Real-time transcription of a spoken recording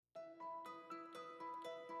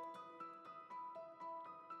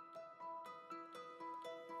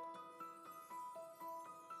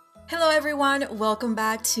Hello, everyone. Welcome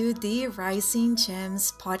back to the Rising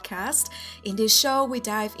Gems podcast. In this show, we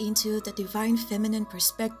dive into the divine feminine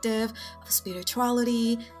perspective of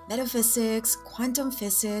spirituality, metaphysics, quantum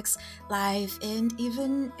physics, life, and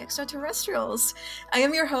even extraterrestrials. I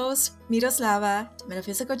am your host, Miroslava, the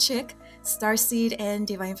metaphysical chick, starseed and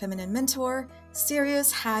divine feminine mentor,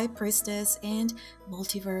 Sirius high priestess, and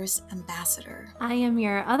multiverse ambassador. I am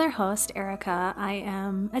your other host, Erica. I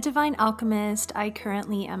am a divine alchemist. I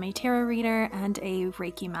currently am a tarot reader and a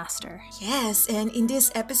Reiki master. Yes, and in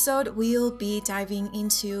this episode, we'll be diving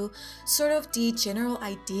into sort of the general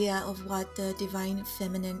idea of what the divine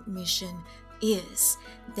feminine mission is.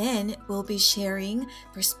 Then we'll be sharing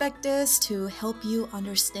perspectives to help you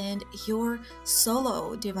understand your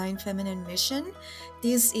solo divine feminine mission.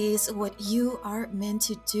 This is what you are meant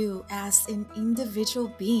to do as an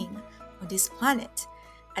individual being on this planet.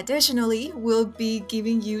 Additionally, we'll be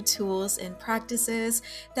giving you tools and practices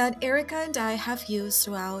that Erica and I have used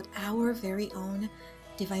throughout our very own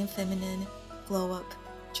Divine Feminine Glow Up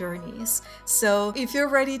journeys. So if you're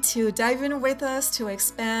ready to dive in with us, to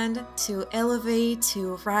expand, to elevate,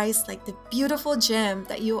 to rise like the beautiful gem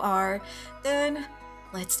that you are, then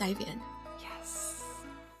let's dive in. Yes.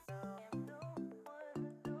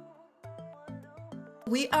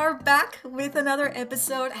 We are back with another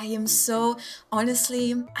episode. I am so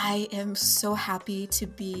happy to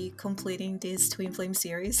be completing this Twin Flame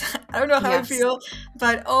series. I don't know how I feel,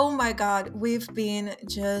 but oh my God, we've been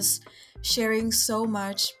just sharing so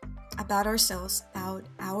much about ourselves, about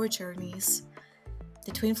our journeys,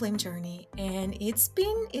 the Twin Flame journey, and it's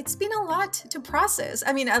been a lot to process.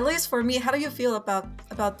 I mean, at least for me. How do you feel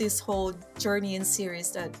about this whole journey and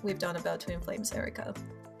series that we've done about Twin Flames, Erica?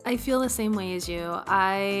 I feel the same way as you.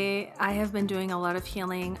 I have been doing a lot of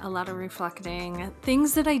healing, a lot of reflecting.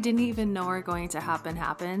 Things that I didn't even know are going to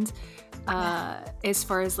happened. As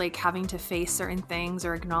far as like having to face certain things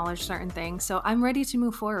or acknowledge certain things. So I'm ready to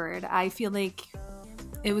move forward. I feel like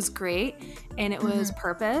it was great and it was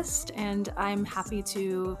purposed, and I'm happy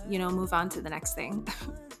to, move on to the next thing.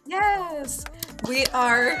 Yes, we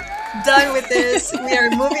are done with this. We are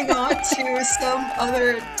moving on to some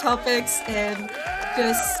other topics and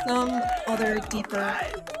just some other deeper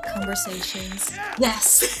conversations.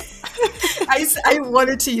 Yes. I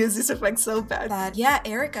wanted to use this effect so bad. But yeah,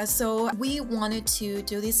 Erica, so we wanted to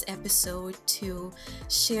do this episode to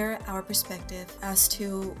share our perspective as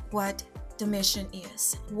to what the mission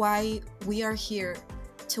is, why we are here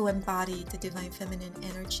to embody the divine feminine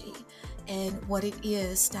energy, and what it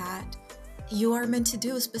is that you are meant to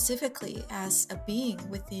do specifically as a being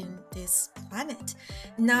within this planet.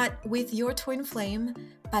 Not with your twin flame,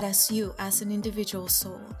 but as you, as an individual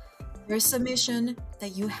soul. There's a mission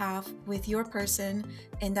that you have with your person,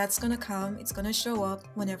 and that's gonna come, it's gonna show up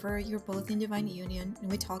whenever you're both in divine union,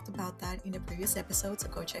 and we talked about that in the previous episode, so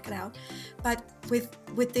go check it out. But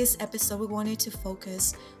with this episode, we wanted to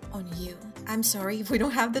focus on you. I'm sorry if we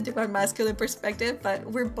don't have the divine masculine perspective, but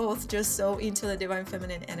we're both just so into the divine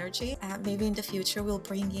feminine energy. Maybe in the future we'll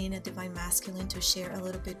bring in a divine masculine to share a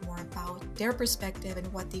little bit more about their perspective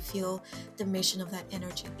and what they feel the mission of that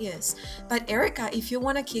energy is. But Erica, if you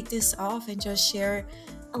want to kick this off and just share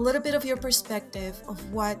a little bit of your perspective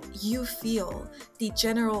of what you feel the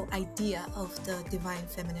general idea of the divine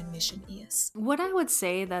feminine mission is. What I would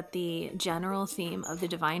say that the general theme of the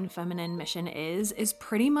divine feminine mission is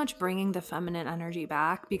pretty much bringing the feminine energy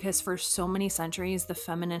back, because for so many centuries the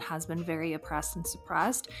feminine has been very oppressed and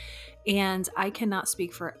suppressed. And I cannot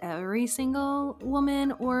speak for every single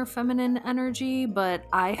woman or feminine energy, but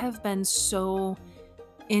I have been so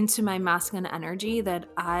into my masculine energy that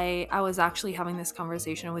I was actually having this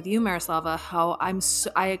conversation with you, Miroslava, how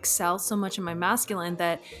I excel so much in my masculine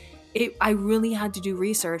that I really had to do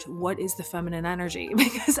research. What is the feminine energy?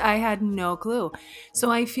 Because I had no clue. So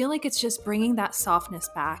I feel like it's just bringing that softness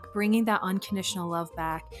back, bringing that unconditional love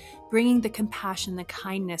back, bringing the compassion, the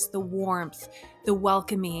kindness, the warmth, the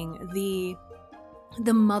welcoming,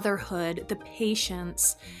 the motherhood, the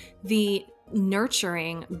patience, the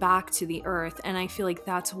nurturing back to the earth. And I feel like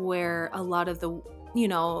that's where a lot of the,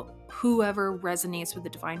 whoever resonates with the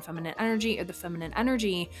divine feminine energy or the feminine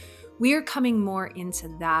energy, we are coming more into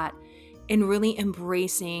that and really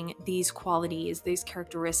embracing these qualities, these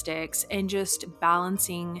characteristics, and just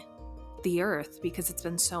balancing the earth, because it's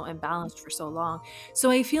been so imbalanced for so long.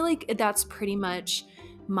 So I feel like that's pretty much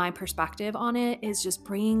my perspective on it, is just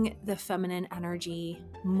bringing the feminine energy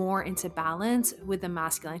more into balance with the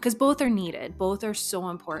masculine, because both are needed, both are so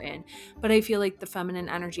important. But I feel like the feminine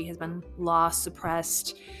energy has been lost,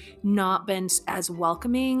 suppressed, not been as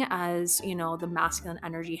welcoming as the masculine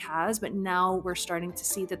energy has. But now we're starting to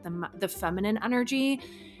see that the feminine energy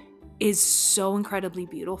is so incredibly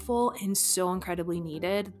beautiful and so incredibly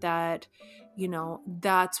needed that,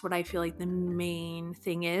 that's what I feel like the main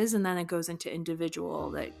thing is. And then it goes into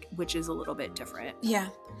individual, which is a little bit different. Yeah.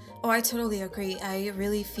 Oh, I totally agree. I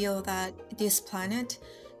really feel that this planet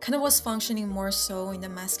kind of was functioning more so in the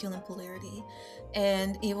masculine polarity.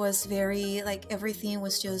 And it was very, like, everything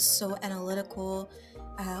was just so analytical.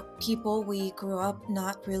 People, we grew up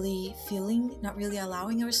not really feeling, not really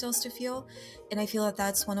allowing ourselves to feel. And I feel that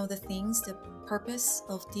that's one of the things, the purpose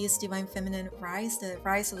of this divine feminine rise, the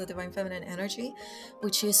rise of the divine feminine energy,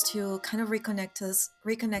 which is to kind of reconnect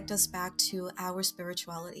us back to our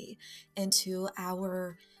spirituality and to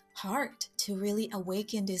our heart, to really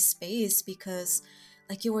awaken this space. Because,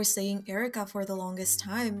 like you were saying, Erica, for the longest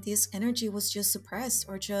time this energy was just suppressed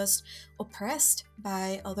or just oppressed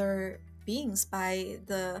by other beings, by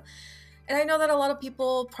the, and I know that a lot of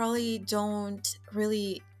people probably don't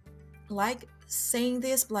really like saying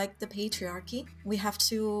this, like the patriarchy. We have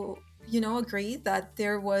to, agree that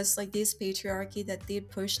there was like this patriarchy that did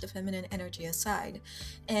push the feminine energy aside.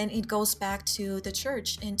 And it goes back to the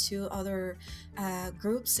church and to other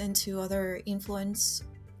groups and to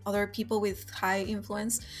other people with high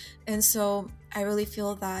influence. And so I really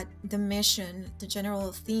feel that the mission, the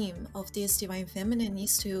general theme of this divine feminine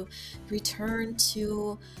is to return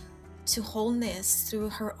to wholeness through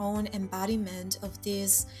her own embodiment of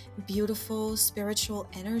this beautiful spiritual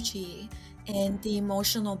energy and the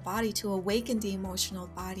emotional body, to awaken the emotional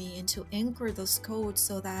body and to anchor those codes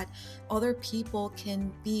so that other people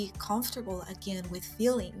can be comfortable again with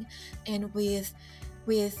feeling and with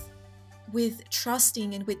with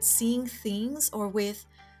trusting and with seeing things, or with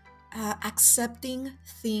accepting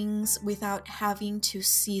things without having to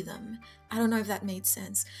see them. I don't know if that made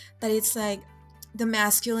sense, but it's like the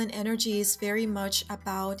masculine energy is very much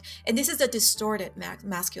about, and this is the distorted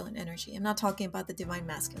masculine energy. I'm not talking about the divine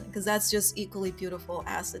masculine, because that's just equally beautiful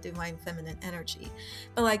as the divine feminine energy.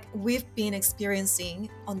 But like, we've been experiencing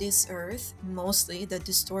on this earth mostly the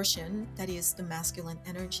distortion that is the masculine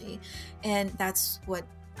energy, and that's what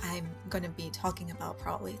I'm going to be talking about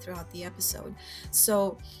probably throughout the episode.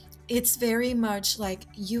 So it's very much like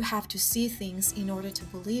you have to see things in order to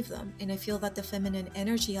believe them. And I feel that the feminine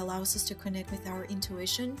energy allows us to connect with our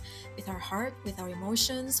intuition, with our heart, with our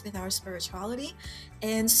emotions, with our spirituality.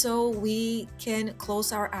 And so we can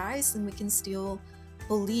close our eyes and we can still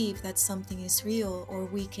believe that something is real, or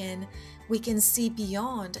we can see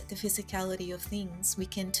beyond the physicality of things. We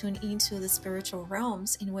can tune into the spiritual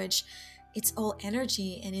realms in which it's all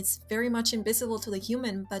energy and it's very much invisible to the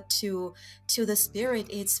human, but to the spirit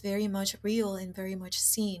it's very much real and very much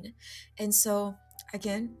seen. And so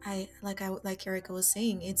again, like Erica was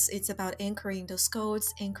saying, it's about anchoring those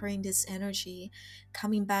codes, anchoring this energy,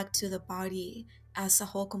 coming back to the body as a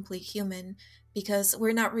whole complete human, because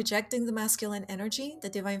we're not rejecting the masculine energy. The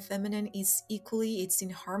divine feminine is equally, it's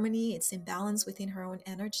in harmony, it's in balance within her own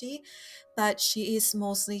energy, but she is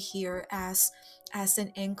mostly here as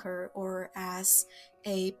an anchor, or as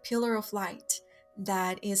a pillar of light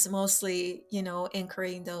that is mostly,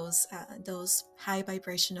 anchoring those high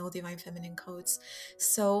vibrational divine feminine codes.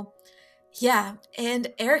 So yeah. And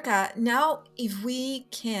Erica, now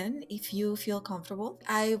if you feel comfortable,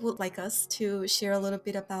 I would like us to share a little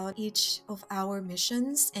bit about each of our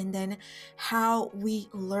missions, and then how we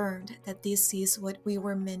learned that this is what we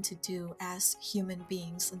were meant to do as human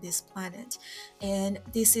beings on this planet. And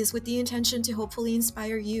this is with the intention to hopefully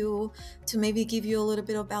inspire you, to maybe give you a little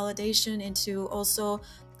bit of validation, and to also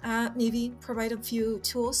maybe provide a few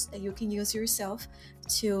tools that you can use yourself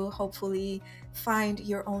to hopefully find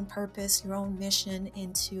your own purpose, your own mission,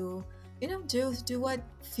 and to do what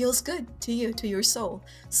feels good to you, to your soul.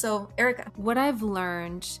 So Erica, What I've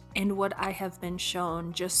learned and what I have been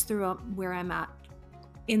shown just through where I'm at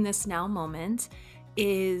in this now moment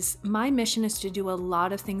is my mission is to do a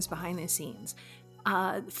lot of things behind the scenes.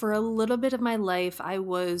 For a little bit of my life, I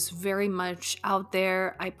was very much out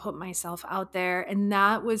there. I put myself out there, and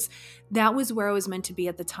that was where I was meant to be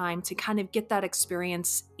at the time, to kind of get that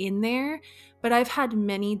experience in there. But I've had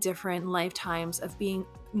many different lifetimes of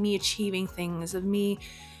me achieving things, of me,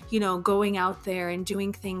 going out there and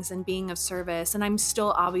doing things and being of service. And I'm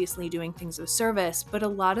still obviously doing things of service, but a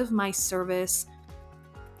lot of my service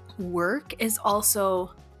work is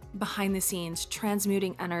also behind the scenes,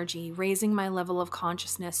 transmuting energy, raising my level of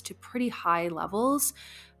consciousness to pretty high levels.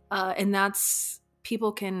 And that's,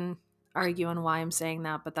 people can argue on why I'm saying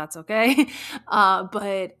that, but that's okay.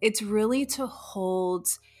 But it's really to hold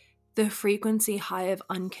the frequency high of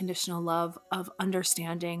unconditional love, of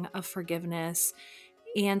understanding, of forgiveness,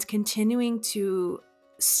 and continuing to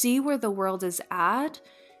see where the world is at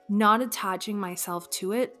not attaching myself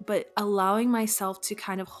to it, but allowing myself to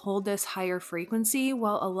kind of hold this higher frequency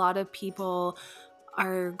while a lot of people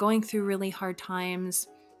are going through really hard times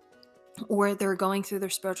or they're going through their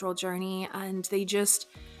spiritual journey, and they just,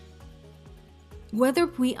 whether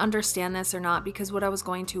we understand this or not, because what I was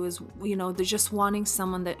going to is, they're just wanting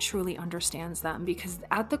someone that truly understands them. Because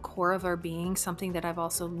at the core of our being, something that I've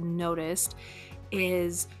also noticed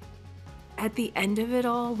is at the end of it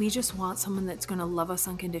all, we just want someone that's going to love us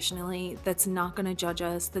unconditionally, that's not going to judge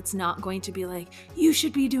us, that's not going to be like, you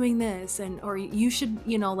should be doing this, and or you should,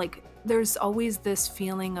 like, there's always this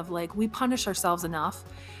feeling of like we punish ourselves enough,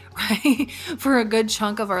 right? For a good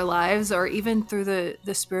chunk of our lives, or even through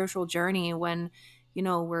the spiritual journey, when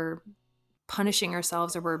we're punishing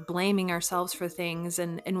ourselves or we're blaming ourselves for things,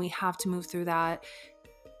 and we have to move through that.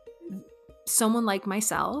 Someone like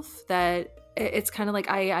myself, that it's kind of like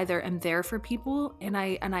I either am there for people, and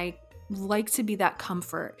I like to be that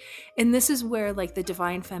comfort. And this is where like the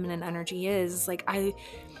divine feminine energy is like,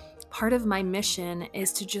 part of my mission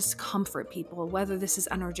is to just comfort people, whether this is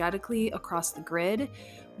energetically across the grid,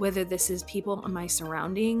 whether this is people in my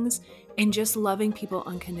surroundings, and just loving people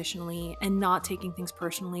unconditionally and not taking things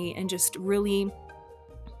personally, and just really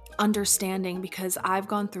understanding, because I've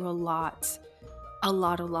gone through a lot.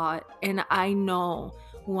 And I know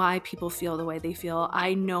why people feel the way they feel.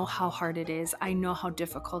 I know how hard it is. I know how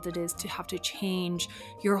difficult it is to have to change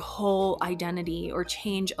your whole identity, or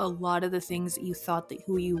change a lot of the things that you thought that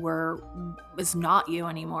who you were was not you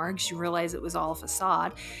anymore, because you realize it was all a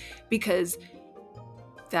facade, because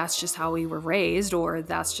that's just how we were raised, or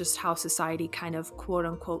that's just how society kind of quote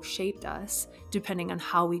unquote shaped us, depending on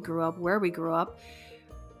how we grew up, where we grew up.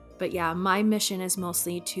 But yeah, my mission is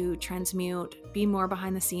mostly to transmute, be more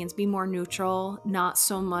behind the scenes, be more neutral, not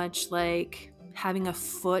so much like having a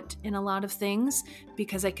foot in a lot of things,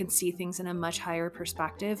 because I can see things in a much higher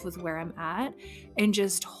perspective with where I'm at, and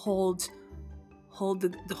just hold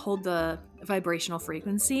the vibrational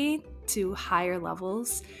frequency to higher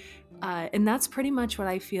levels. And that's pretty much what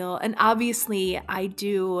I feel. And obviously I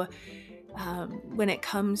do, when it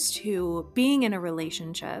comes to being in a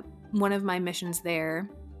relationship, one of my missions there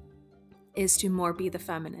is to more be the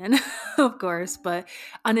feminine, of course, but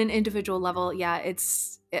on an individual level, yeah,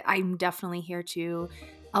 I'm definitely here to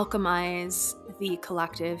alchemize the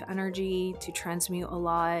collective energy, to transmute a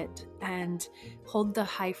lot, and hold the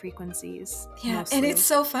high frequencies. Yeah, mostly. and it's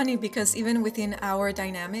so funny because even within our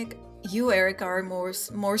dynamic, you, Erica, are more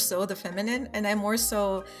so the feminine, and I'm more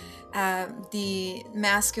so the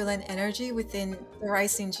masculine energy within the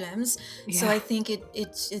Rising Gems. So Yeah. I think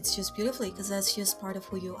it's just beautifully, because that's just part of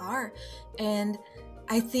who you are. And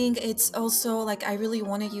I think it's also like, I really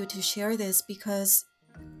wanted you to share this because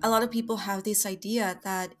a lot of people have this idea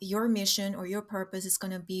that your mission or your purpose is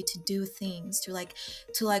going to be to do things,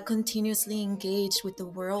 to continuously engage with the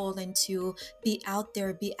world, and to be out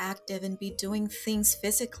there, be active, and be doing things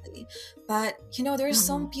physically. But there's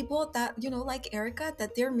some Mhm. people that, like Erica,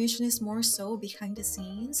 that their mission is more so behind the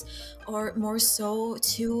scenes, or more so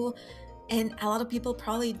to, and a lot of people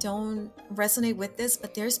probably don't resonate with this,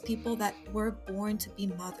 but there's people that were born to be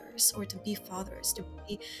mothers or to be fathers,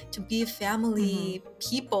 to be family Mhm.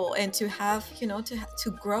 people, and to have,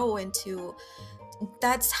 to grow, and to,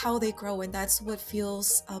 that's how they grow, and that's what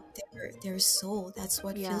fills up their soul, that's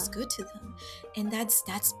what feels Yeah. good to them. And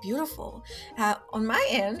that's beautiful. On my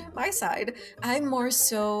end, my side, I'm more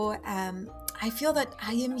so, I feel that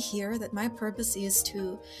I am here, that my purpose is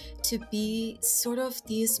to be sort of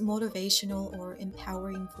this motivational or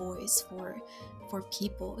empowering voice for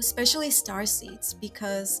people, especially starseeds,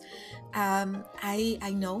 because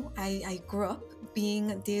I know I grew up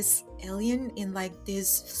being this alien in like this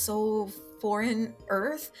so foreign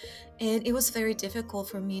earth, and it was very difficult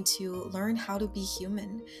for me to learn how to be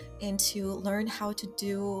human, and to learn how to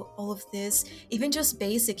do all of this, even just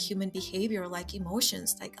basic human behavior like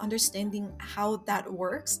emotions, like understanding how that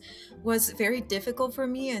works was very difficult for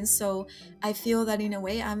me. And so I feel that in a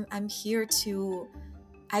way I'm here to,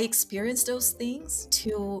 I experienced those things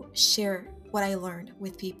to share what I learned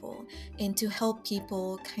with people, and to help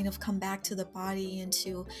people kind of come back to the body, and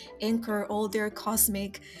to anchor all their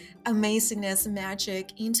cosmic amazingness,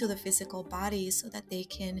 magic into the physical body, so that they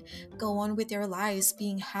can go on with their lives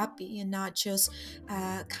being happy, and not just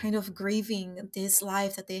kind of grieving this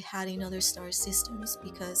life that they had in other star systems.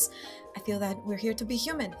 Because I feel that we're here to be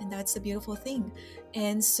human, and that's a beautiful thing.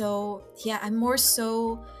 And so, yeah, I'm more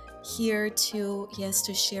so here to, yes,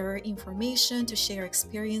 to share information, to share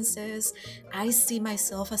experiences. I see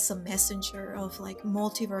myself as a messenger of like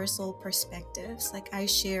multiversal perspectives. Like I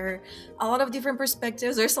share a lot of different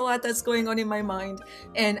perspectives. There's a lot that's going on in my mind,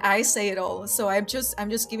 and I say it all. So I'm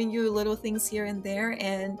just giving you little things here and there,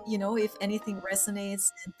 and if anything resonates,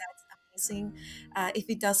 then that's amazing. If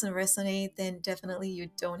it doesn't resonate, then definitely you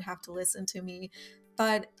don't have to listen to me.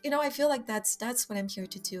 But I feel like that's what I'm here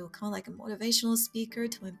to do, kind of like a motivational speaker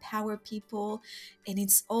to empower people, and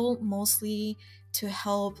it's all mostly to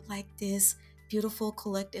help like this beautiful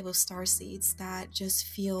collective of star seeds that just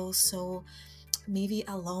feel so maybe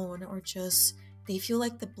alone, or just they feel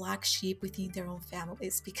like the black sheep within their own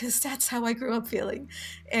families, because that's how I grew up feeling.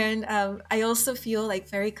 And I also feel like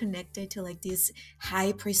very connected to like this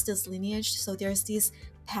high priestess lineage. So there's this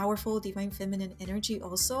powerful divine feminine energy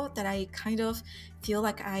also that I kind of feel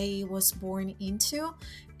like I was born into.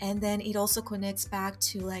 And then it also connects back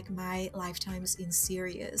to like my lifetimes in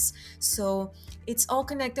Sirius. So it's all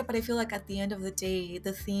connected, but I feel like at the end of the day,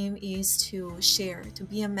 the theme is to share, to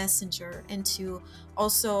be a messenger, and to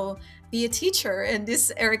also be a teacher. And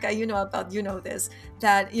this, Erica, this,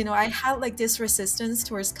 that I had like this resistance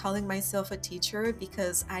towards calling myself a teacher,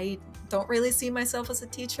 because I don't really see myself as a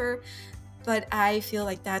teacher, but I feel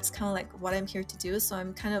like that's kind of like what I'm here to do. So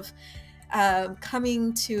I'm kind of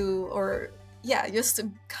coming to, or yeah, just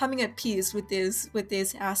coming at peace with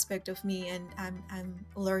this aspect of me, and I'm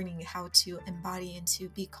learning how to embody and to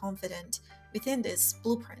be confident within this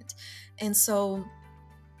blueprint. And so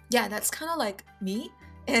yeah, that's kind of like me.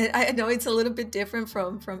 And I know it's a little bit different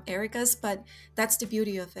from Erica's, but that's the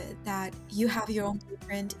beauty of it, that you have your own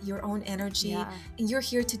blueprint, your own energy, Yeah. and you're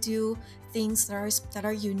here to do things that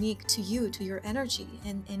are unique to you, to your energy,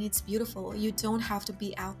 and it's beautiful. You don't have to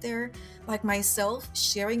be out there like myself,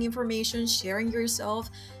 sharing information, sharing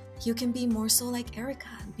yourself. You can be more so like Erica,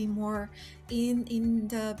 be more in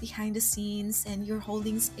the behind the scenes, and you're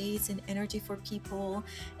holding space and energy for people.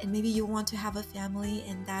 And maybe you want to have a family,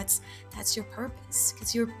 and that's your purpose,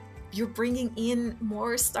 because you're bringing in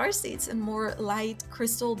more star seeds and more light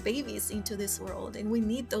crystal babies into this world, and we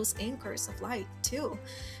need those anchors of light too.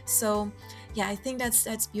 So yeah, I think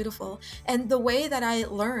that's beautiful. And the way that I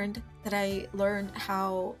learned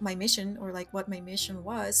how my mission, or like what my mission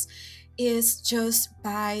was, is just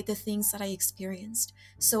by the things that I experienced.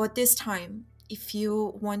 So at this time, if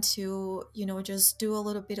you want to just do a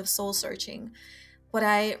little bit of soul searching, what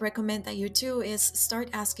I recommend that you do is start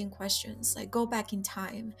asking questions, like go back in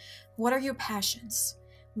time. What are your passions?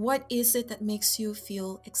 What is it that makes you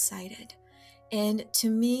feel excited? And to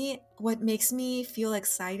me, what makes me feel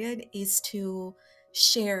excited is to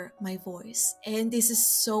share my voice. And this is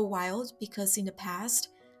so wild, because in the past,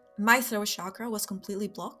 my throat chakra was completely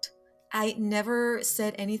blocked. I never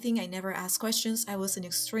said anything, I never asked questions. I was an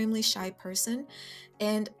extremely shy person.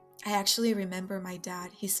 And I actually remember my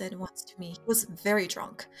dad, he said once to me, he was very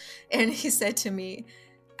drunk, and he said to me,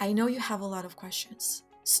 I know you have a lot of questions.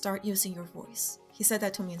 Start using your voice. He said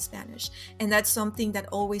that to me in Spanish. And that's something that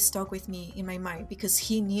always stuck with me in my mind, because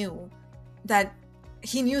that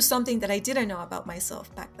he knew something that I didn't know about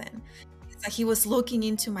myself back then. It's like he was looking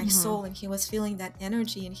into my Mhm. soul, and he was feeling that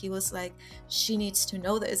energy, and he was like, she needs to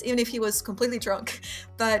know this, even if he was completely drunk.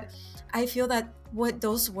 But I feel that what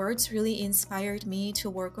those words really inspired me to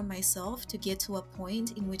work on myself, to get to a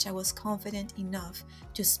point in which I was confident enough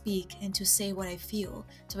to speak and to say what I feel,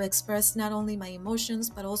 to express not only my emotions,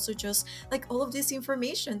 but also just like all of this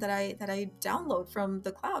information that I download from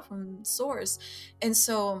the cloud, from source. And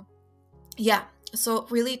so yeah, so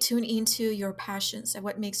really tune into your passions and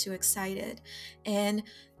what makes you excited. And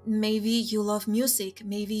maybe you love music,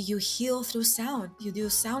 maybe you heal through sound, you do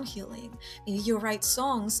sound healing, maybe you write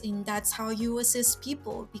songs, and that's how you assist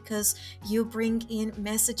people, because you bring in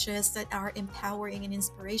messages that are empowering and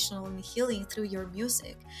inspirational and healing through your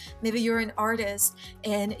music. Maybe you're an artist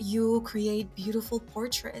and you create beautiful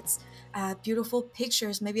portraits, beautiful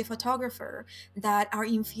pictures, maybe a photographer, that are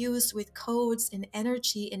infused with codes and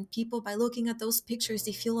energy, and people, by looking at those pictures,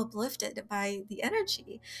 they feel uplifted by the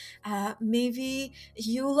energy. Maybe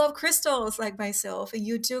you love crystals like myself, and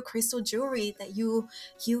you do crystal jewelry, that you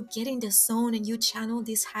get in the zone and you channel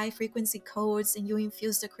these high frequency codes, and you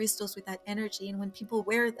infuse the crystals with that energy, and when people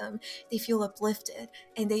wear them, they feel uplifted,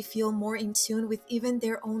 and they feel more in tune with even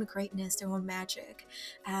their own greatness, their own magic.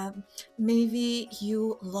 Maybe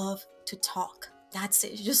you love to talk. That's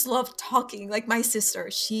it. You just love talking. Like my sister,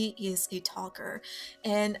 she is a talker.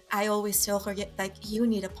 And I always tell her, like, you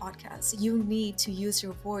need a podcast. You need to use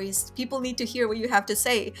your voice. People need to hear what you have to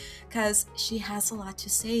say, because she has a lot to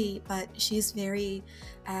say, but she's very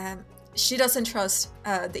she doesn't trust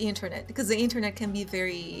the internet, because the internet can be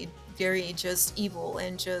very, very just evil,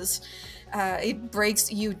 and just it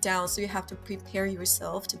breaks you down. So you have to prepare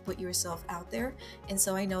yourself to put yourself out there. And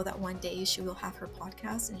so I know that one day she will have her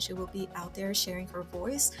podcast and she will be out there sharing her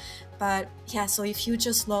voice. But yeah, so if you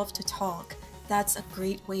just love to talk, that's a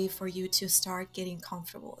great way for you to start getting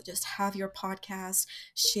comfortable. Just have your podcast,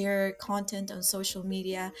 share content on social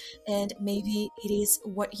media, and maybe it is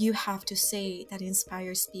what you have to say that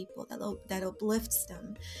inspires people, that uplifts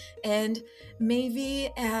them. And maybe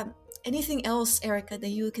anything else, Erica, that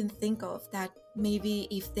you can think of, that maybe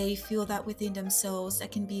if they feel that within themselves,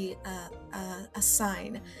 that can be a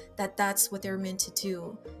sign that that's what they're meant to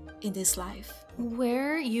do in this life.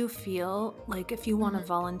 Where you feel like, if you want to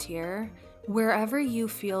volunteer, wherever you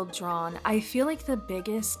feel drawn, I feel like the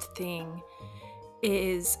biggest thing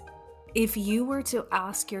is, if you were to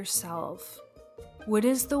ask yourself, what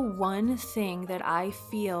is the one thing that I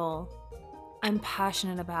feel I'm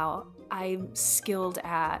passionate about, I'm skilled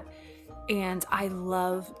at, and I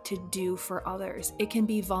love to do for others? It can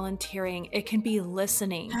be volunteering, it can be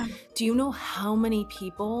listening. Do you know how many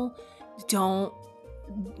people don't,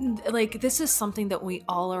 like, this is something that we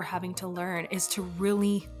all are having to learn, is to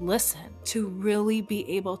really listen, to really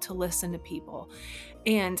be able to listen to people.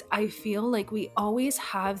 And I feel like we always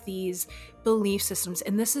have these belief systems,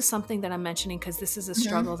 and this is something that I'm mentioning because this is a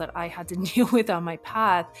struggle that I had to deal with on my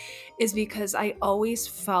path, is because I always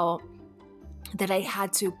felt that I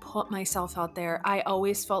had to put myself out there. I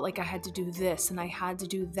always felt like I had to do this and I had to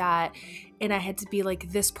do that, and I had to be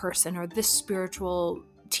like this person or this spiritual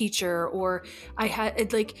teacher, or I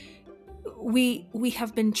had, like, we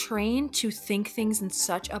have been trained to think things in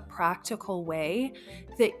such a practical way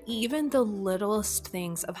that even the littlest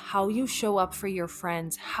things of how you show up for your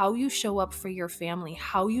friends, how you show up for your family,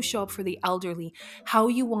 how you show up for the elderly, how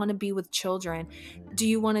you want to be with children. Do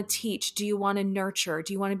you want to teach? Do you want to nurture?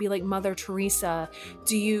 Do you want to be like Mother Teresa?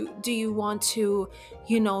 Do you want to,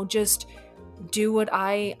 just do what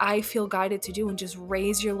I feel guided to do, and just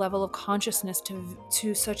raise your level of consciousness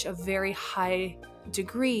to such a very high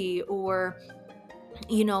degree? Or,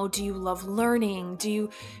 do you love learning?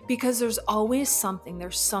 Because there's always something,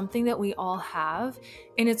 there's something that we all have,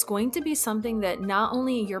 and it's going to be something that not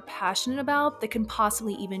only you're passionate about, that can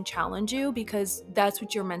possibly even challenge you, because that's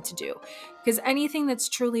what you're meant to do. Because anything that's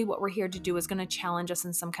truly what we're here to do is going to challenge us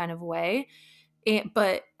in some kind of way.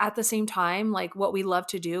 But at the same time, like, what we love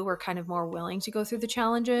to do, we're kind of more willing to go through the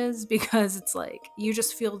challenges, because it's like you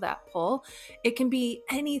just feel that pull. It can be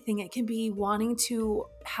anything. It can be wanting to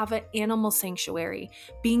have an animal sanctuary,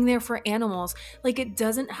 being there for animals. Like, it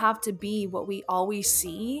doesn't have to be what we always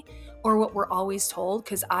see or what we're always told,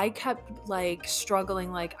 because I kept like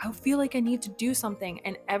struggling, like, I feel like I need to do something.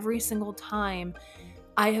 And every single time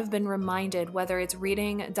I have been reminded, whether it's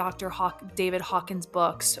reading David Hawkins'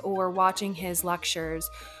 books, or watching his lectures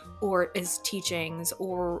or his teachings,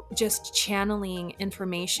 or just channeling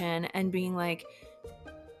information and being like,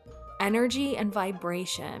 energy and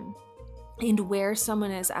vibration and where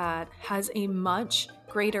someone is at has a much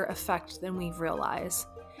greater effect than we realize.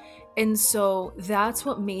 And so that's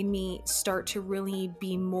what made me start to really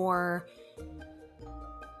be more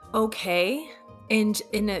okay and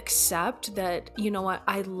accept that, you know what,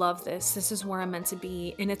 I love this is where I'm meant to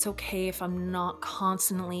be, and it's okay if I'm not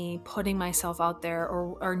constantly putting myself out there,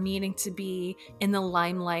 or needing to be in the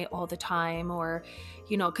limelight all the time, or,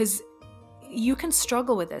 because you can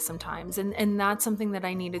struggle with this sometimes, and that's something that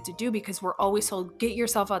I needed to do, because we're always told, get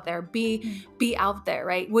yourself out there, be out there,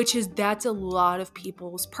 right? That's a lot of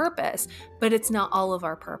people's purpose, but it's not all of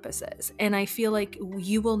our purposes. And I feel like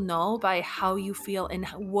you will know by how you feel and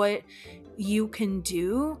what you can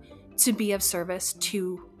do to be of service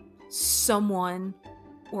to someone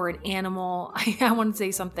or an animal. I want to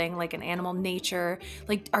say something like an animal, nature.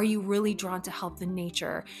 Like, are you really drawn to help the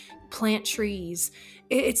nature, plant trees?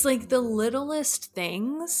 It's like the littlest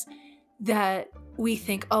things that we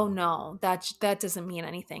think, oh no, that doesn't mean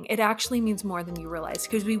anything. It actually means more than you realize,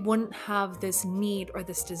 because we wouldn't have this need or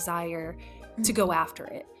this desire to go after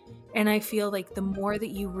it. And I feel like the more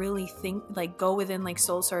that you really think, like, go within, like,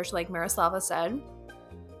 soul search, like Miroslava said,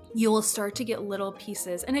 you will start to get little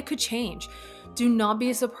pieces, and it could change. Do not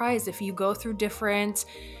be surprised if you go through different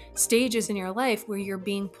stages in your life where you're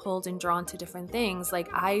being pulled and drawn to different things. Like,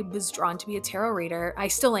 I was drawn to be a tarot reader. I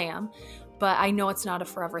still am, but I know it's not a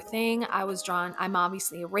forever thing. I'm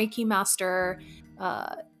obviously a Reiki master,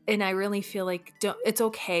 and I really feel like it's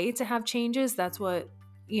okay to have changes. That's what,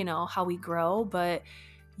 how we grow, but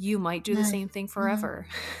you might do the same thing forever.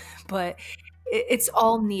 But it's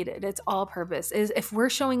all needed. It's all purpose. Is if we're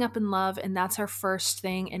showing up in love and that's our first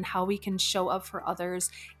thing, and how we can show up for others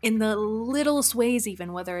in the littlest ways,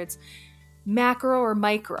 even whether it's macro or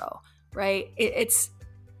micro, right? It's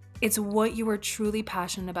what you are truly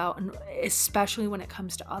passionate about, and especially when it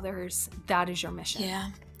comes to others, that is your mission.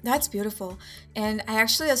 Yeah, that's beautiful. And I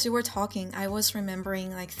actually, as you were talking, I was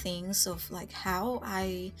remembering like things of like how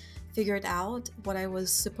I figured out what I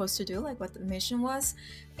was supposed to do, like what the mission was.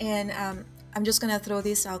 And I'm just gonna throw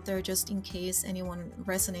this out there just in case anyone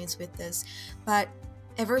resonates with this. But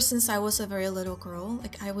ever since I was a very little girl,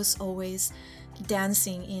 like I was always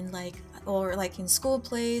dancing in like, or like in school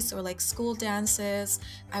plays or like school dances.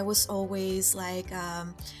 I was always like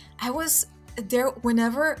I was there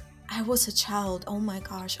whenever I was a child. Oh my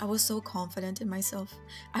gosh, I was so confident in myself.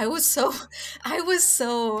 I was so I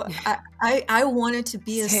wanted to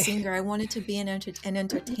be a Same. singer. I wanted to be an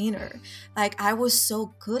entertainer. Like I was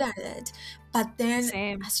so good at it. But then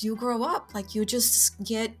Same. as you grow up, like you just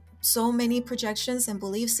get so many projections and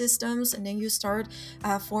belief systems, and then you start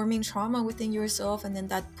forming trauma within yourself, and then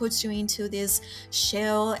that puts you into this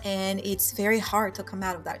shell, and it's very hard to come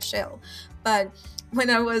out of that shell. But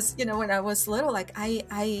when I was, when I was little, like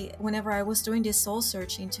whenever I was doing this soul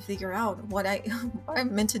searching to figure out what I what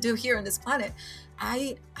I'm meant to do here on this planet,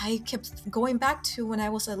 I kept going back to when I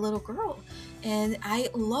was a little girl. And I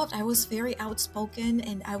was very outspoken,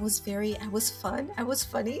 and I was fun, I was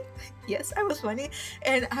funny. Yes, I was funny.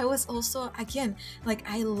 And I was also, again, like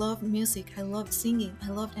I loved music, I loved singing,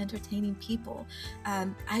 I loved entertaining people.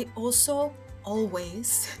 I also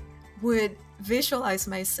always would visualize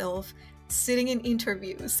myself sitting in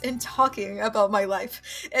interviews and talking about my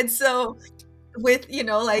life. And so with,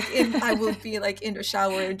 like I would be like in the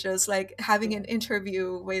shower and just like having an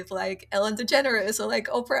interview with like Ellen DeGeneres or like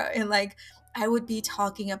Oprah, and like I would be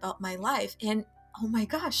talking about my life. And oh my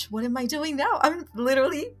gosh, what am I doing now? I'm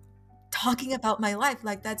literally talking about my life.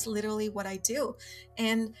 Like that's literally what I do.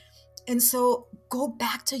 And so go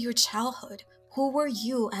back to your childhood. Who were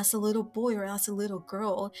you as a little boy or as a little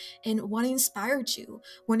girl, and what inspired you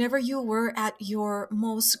whenever you were at your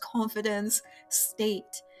most confidence state?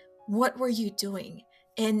 What were you doing?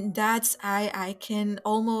 And that's, I can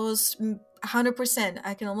almost 100%,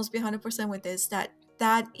 I can almost be 100% with this, that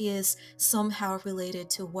is somehow related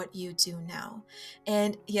to what you do now.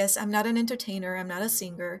 And yes, I'm not an entertainer, I'm not a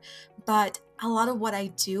singer, but a lot of what I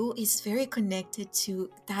do is very connected to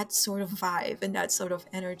that sort of vibe and that sort of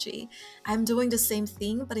energy. I'm doing the same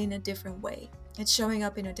thing, but in a different way. It's showing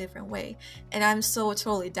up in a different way. And I'm so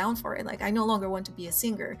totally down for it. Like, I no longer want to be a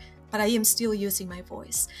singer, but I am still using my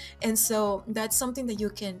voice. And so that's something that you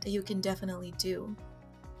can definitely do.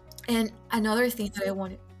 And another thing that I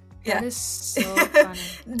wanted, That yeah. is so funny.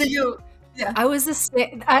 Do you, yeah. I was the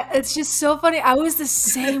same. It's just so funny. I was the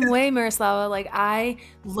same way, Miroslava. Like I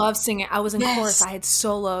love singing. I was in chorus. Yes. I had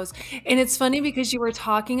solos, and it's funny because you were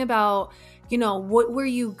talking about, what were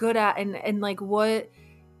you good at, and like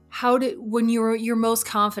how did when you're most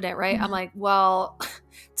confident, right? I'm Mhm. like, well,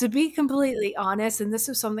 to be completely honest, and this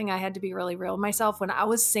was something I had to be really real with myself. When I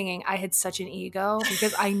was singing, I had such an ego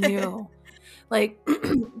because I knew. Like,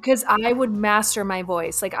 because I would master my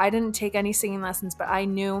voice. Like, I didn't take any singing lessons, but I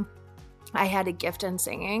knew I had a gift in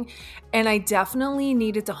singing, and I definitely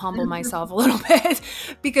needed to humble myself a little bit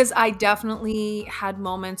because I definitely had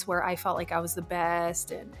moments where I felt like I was the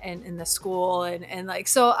best and in the school and like,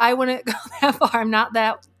 so I wouldn't go that far. I'm not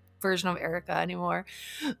that version of Erica anymore,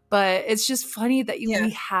 but it's just funny that Yeah.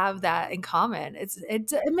 we have that in common.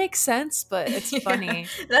 It makes sense, but it's Yeah, funny.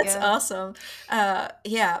 that's Yeah. awesome.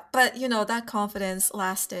 Yeah, but that confidence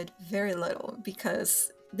lasted very little,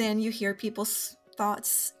 because then you hear people's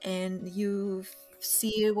thoughts and you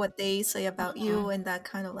see what they say about you, Mhm. and that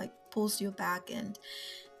kind of like pulls you back, and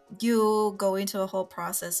you go into a whole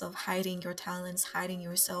process of hiding your talents, hiding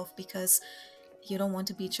yourself, because you don't want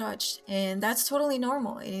to be judged. And that's totally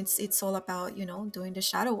normal, and it's all about doing the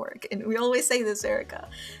shadow work, and we always say this, Erica.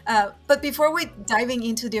 But before we diving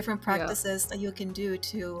into different Yeah. practices that you can do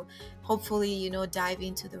to hopefully dive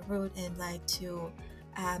into the root and like to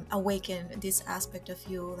awaken this aspect of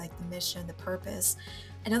you, like the mission, the purpose,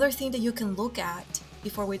 another thing that you can look at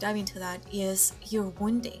before we dive into that is your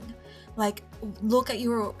wounding. Like, look at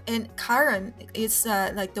your, and Chiron is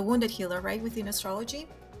like the wounded healer, right, within astrology,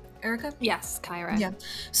 Erica? Yes, Chiron. Yeah.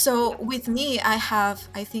 So Yeah. with me, I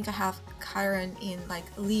think I have Chiron in like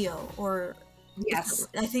Leo, or Yes.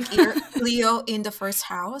 I think either Leo in the first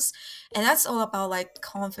house. And that's all about like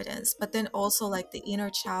confidence, but then also like the inner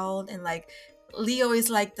child, and like Leo is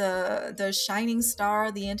like the shining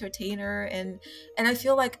star, the entertainer. And I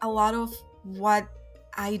feel like a lot of what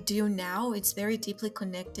I do now, it's very deeply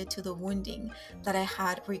connected to the wounding that I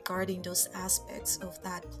had regarding those aspects of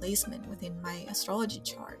that placement within my astrology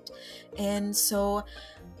chart. And so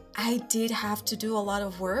I did have to do a lot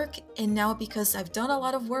of work, and now because I've done a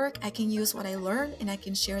lot of work, I can use what I learned and I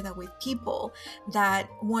can share that with people that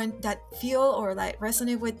feel or like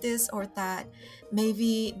resonate with this, or that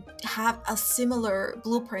maybe have a similar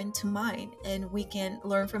blueprint to mine, and we can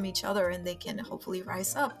learn from each other, and they can hopefully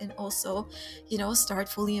rise up and also, start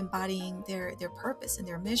fully embodying their purpose and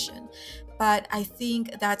their mission. But I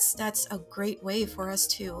think that's a great way for us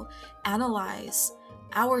to analyze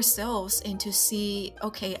ourselves and to see,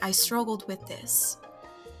 okay, I struggled with this.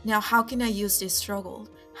 Now, how can I use this struggle?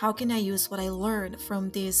 How can I use what I learned from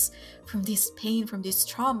this pain, from this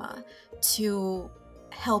trauma, to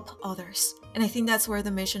help others? And I think that's where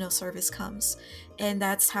the mission of service comes. And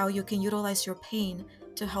that's how you can utilize your pain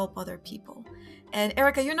to help other people. And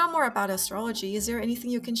Erica, you know more about astrology. Is there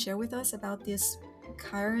anything you can share with us about this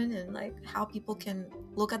Chiron and like how people can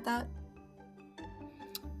look at that?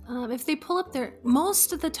 If they pull up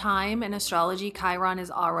most of the time in astrology, Chiron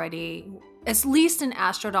is already, at least in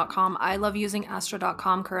astro.com. I love using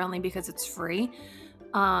astro.com currently because it's free.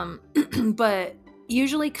 But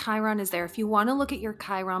usually Chiron is there. If you want to look at your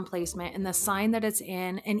Chiron placement and the sign that it's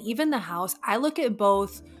in, and even the house, I look at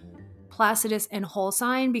both Placidus and whole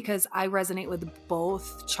sign because I resonate with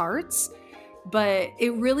both charts. But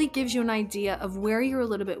it really gives you an idea of where you're a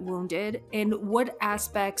little bit wounded and what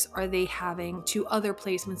aspects are they having to other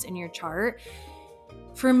placements in your chart.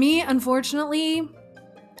 For me, unfortunately,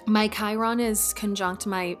 my Chiron is conjunct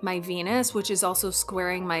my Venus, which is also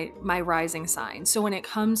squaring my rising sign. So when it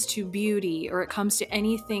comes to beauty or it comes to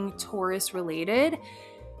anything Taurus related,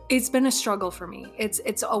 it's been a struggle for me.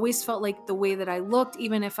 It's always felt like the way that I looked,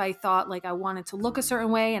 even if I thought like I wanted to look a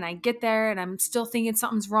certain way, and I get there and I'm still thinking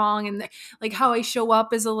something's wrong, and like how I show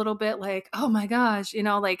up is a little bit like, oh my gosh,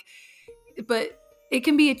 but it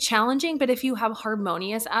can be challenging. But if you have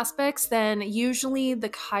harmonious aspects, then usually the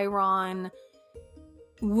Chiron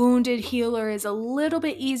wounded healer is a little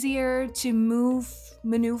bit easier to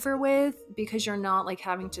maneuver with, because you're not like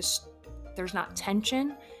having to, there's not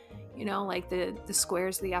tension. Like the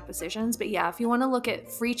squares, the oppositions. But yeah, if you want to look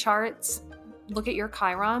at free charts, look at your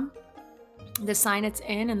Chiron, the sign it's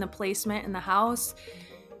in and the placement in the house,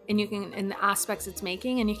 and the aspects it's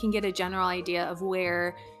making, and you can get a general idea of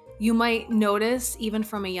where you might notice, even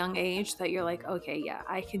from a young age, that you're like, okay, yeah,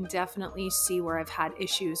 I can definitely see where I've had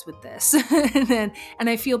issues with this. and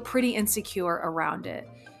I feel pretty insecure around it.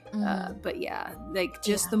 But yeah, like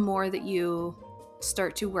just the more that you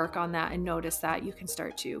start to work on that and notice that, you can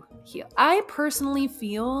start to heal. I personally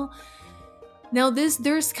feel now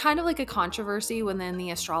there's kind of like a controversy within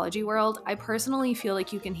the astrology world. I personally feel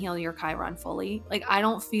like you can heal your Chiron fully. Like I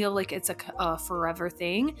don't feel like it's a forever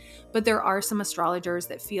thing, but there are some astrologers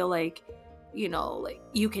that feel like, like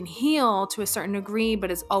you can heal to a certain degree,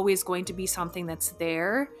 but it's always going to be something that's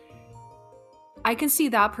there. I can see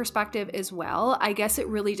that perspective as well. I guess it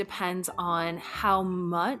really depends on how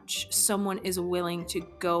much someone is willing to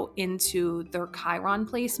go into their Chiron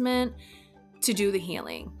placement to do the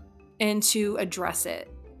healing and to address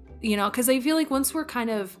it. Because I feel like once we're kind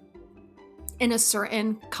of in a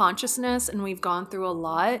certain consciousness and we've gone through a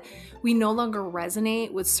lot, we no longer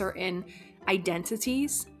resonate with certain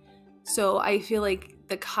identities. So I feel like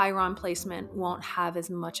the Chiron placement won't have as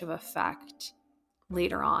much of an effect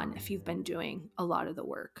later on if you've been doing a lot of the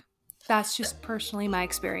work. That's just personally my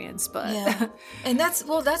experience, but yeah. And that's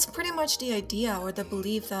pretty much the idea or the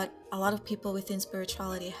belief that a lot of people within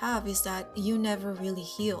spirituality have, is that you never really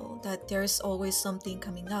heal, that there's always something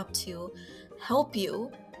coming up to help you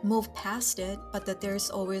move past it, but that there's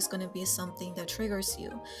always going to be something that triggers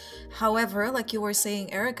you. However, like you were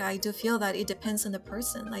saying, Erica, I do feel that it depends on the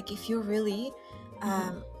person. Like if you really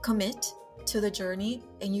commit to the journey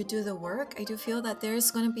and you do the work, I do feel that there's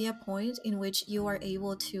going to be a point in which you are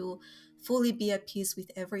able to fully be at peace with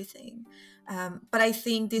everything. But I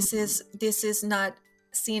think this is not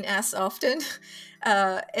seen as often.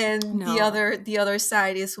 And no. the other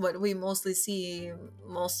side is what we mostly see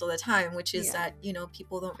most of the time, which is that,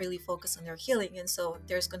 people don't really focus on their healing. And so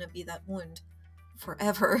there's going to be that wound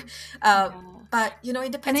forever. But,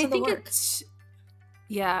 it depends on the work.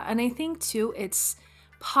 And I think too, it's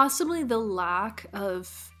possibly the lack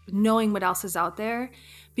of knowing what else is out there.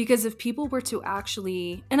 Because if people were to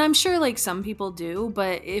actually, and I'm sure like some people do,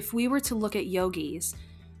 but if we were to look at yogis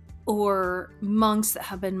or monks that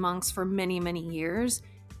have been monks for many, many years,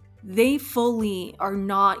 they fully are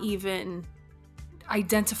not even,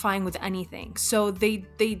 identifying with anything. So they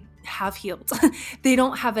have healed. They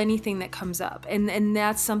don't have anything that comes up. And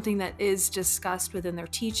that's something that is discussed within their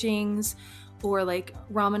teachings. Or like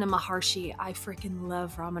Ramana Maharshi. I freaking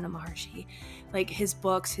love Ramana Maharshi. Like his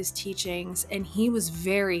books, his teachings, and he was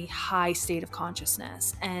very high state of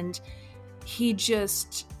consciousness. And he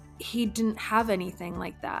didn't have anything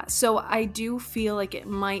like that. So I do feel like it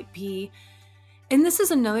might be, and this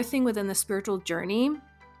is another thing within the spiritual journey,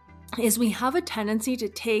 is we have a tendency to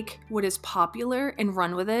take what is popular and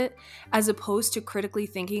run with it, as opposed to critically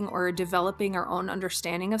thinking or developing our own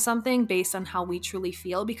understanding of something based on how we truly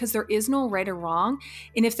feel, because there is no right or wrong.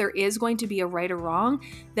 And if there is going to be a right or wrong,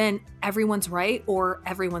 then everyone's right or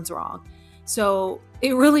everyone's wrong. So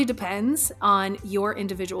it really depends on your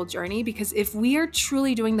individual journey, because if we are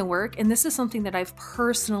truly doing the work, and this is something that I've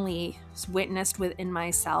personally witnessed within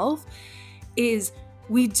myself, is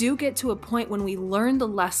we do get to a point when we learn the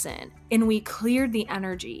lesson and we cleared the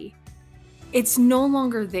energy, it's no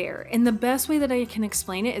longer there. And the best way that I can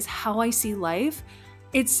explain it is how I see life.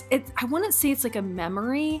 I wouldn't say it's like a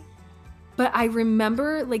memory, but I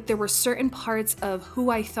remember like there were certain parts of who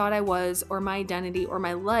I thought I was, or my identity, or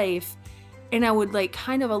my life, and I would like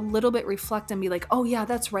kind of a little bit reflect and be like, oh yeah,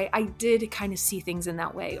 that's right. I did kind of see things in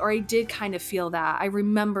that way, or I did kind of feel that. I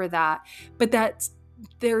remember that. But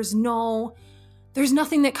there's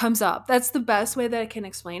nothing that comes up. That's the best way that I can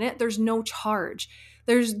explain it. There's no charge.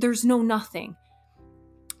 There's no nothing.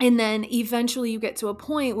 And then eventually you get to a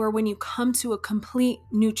point where when you come to a complete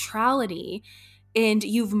neutrality and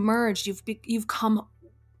you've merged, you've come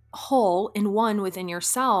whole in one within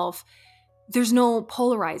yourself, there's no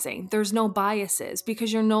polarizing, there's no biases,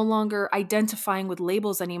 because you're no longer identifying with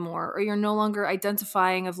labels anymore, or you're no longer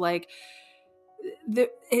identifying of like,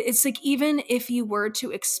 it's like, even if you were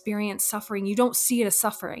to experience suffering, you don't see it as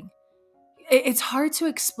suffering. It's hard to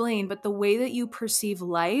explain, but the way that you perceive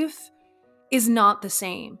life is not the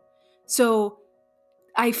same. So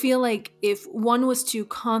I feel like if one was to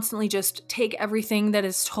constantly just take everything that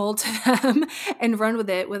is told to them and run with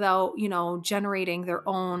it without, generating their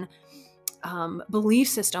own belief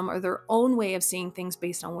system or their own way of seeing things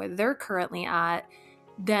based on where they're currently at,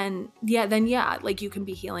 then like you can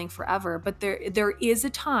be healing forever. But there is a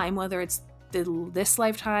time, whether it's this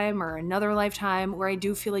lifetime or another lifetime, where I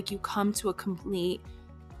do feel like you come to a complete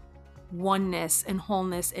oneness and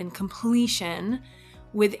wholeness and completion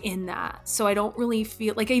within that. So I don't really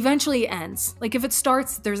feel like eventually it ends. Like if it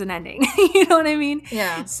starts, there's an ending. You know what I mean?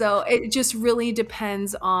 Yeah. So it just really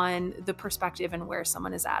depends on the perspective and where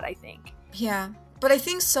someone is at, I think. Yeah. But I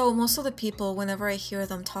think so most of the people, whenever I hear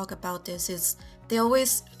them talk about this, is they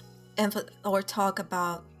always talk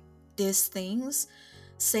about these things,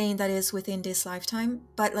 saying that is within this lifetime.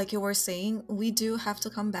 But like you were saying, we do have to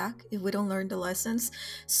come back if we don't learn the lessons.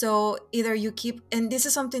 So either you keep, and this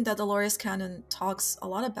is something that Dolores Cannon talks a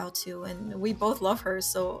lot about too, and we both love her,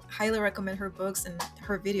 so highly recommend her books and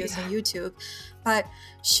her videos on YouTube. But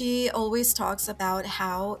she always talks about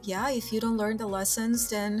how, if you don't learn the lessons,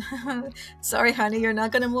 then sorry honey, you're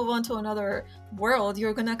not going to move on to another world.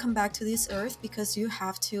 You're going to come back to this earth, because you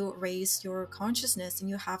have to raise your consciousness and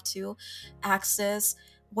you have to access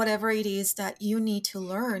whatever it is that you need to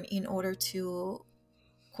learn in order to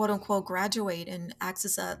quote unquote graduate and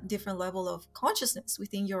access a different level of consciousness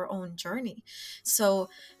within your own journey. So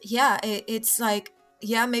it's like,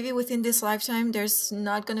 maybe within this lifetime there's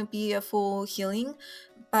not going to be a full healing,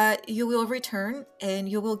 but you will return and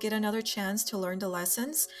you will get another chance to learn the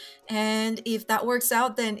lessons. And if that works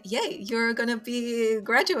out, then yay, you're going to be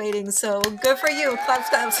graduating. So good for you. Clap,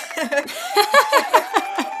 claps.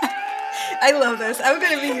 I love this. I'm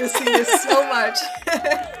going to be using this so much.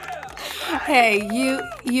 Hey,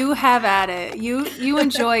 you have at it. You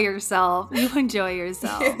enjoy yourself. You enjoy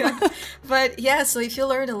yourself. Yeah. But so if you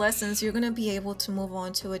learn the lessons, you're going to be able to move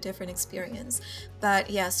on to a different experience. But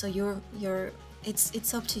so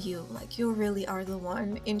it's up to you. Like, you really are the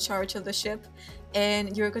one in charge of the ship,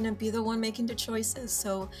 and you're going to be the one making the choices.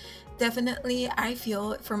 So definitely, I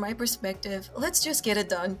feel, from my perspective, let's just get it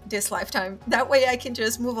done this lifetime. That way I can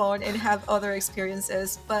just move on and have other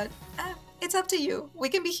experiences. But it's up to you. We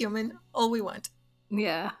can be human all we want.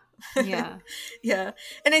 Yeah. Yeah.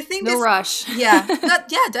 And I think no rush.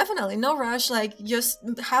 Definitely no rush. Like, just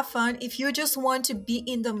have fun. If you just want to be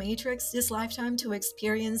in the matrix this lifetime to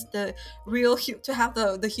experience the real to have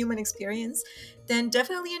the human experience, then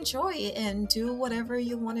definitely enjoy and do whatever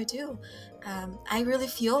you want to do. I really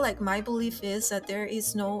feel like my belief is that there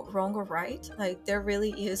is no wrong or right. Like, there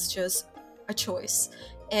really is just a choice,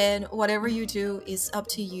 and whatever you do is up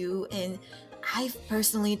to you. And I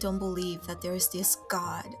personally don't believe that there is this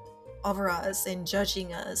God over us and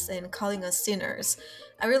judging us and calling us sinners.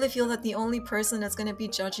 I really feel that the only person that's going to be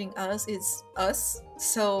judging us is us.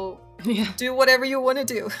 So Yeah. do whatever you want to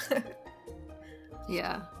do.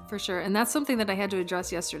 Yeah, for sure. And that's something that I had to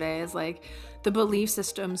address yesterday is like the belief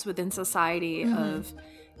systems within society of,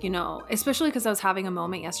 especially because I was having a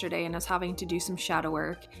moment yesterday and I was having to do some shadow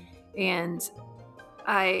work. And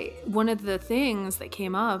one of the things that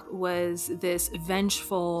came up was this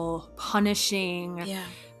vengeful, punishing, Yeah.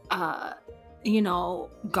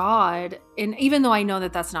 God. And even though I know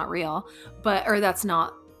that that's not real, or that's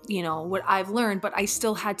not, what I've learned, but I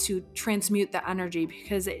still had to transmute that energy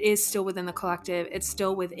because it is still within the collective. It's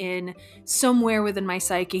still within somewhere within my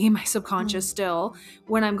psyche, my subconscious still,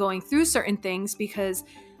 when I'm going through certain things, because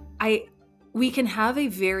we can have a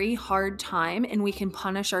very hard time and we can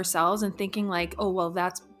punish ourselves and thinking like, oh, well,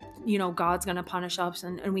 that's, God's going to punish us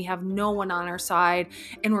and we have no one on our side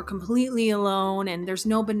and we're completely alone and there's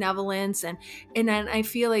no benevolence. And then I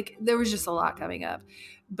feel like there was just a lot coming up,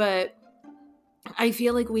 but I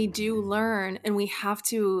feel like we do learn and we have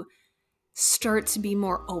to start to be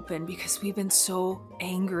more open because we've been so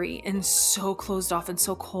angry and so closed off and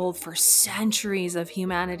so cold for centuries of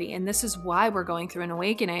humanity. And this is why we're going through an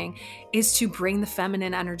awakening, is to bring the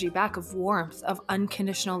feminine energy back of warmth, of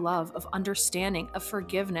unconditional love, of understanding, of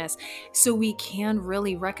forgiveness, so we can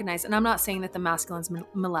really recognize. And I'm not saying that the masculine's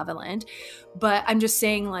malevolent, but I'm just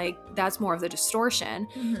saying like that's more of the distortion.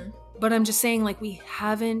 But I'm just saying like we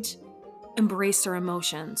haven't embraced our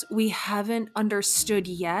emotions. We haven't understood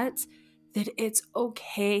yet that it's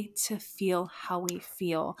okay to feel how we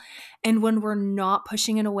feel. And when we're not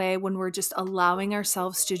pushing it away, when we're just allowing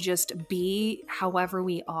ourselves to just be however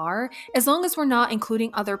we are, as long as we're not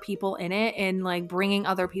including other people in it and like bringing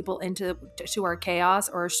other people into our chaos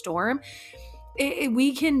or our storm,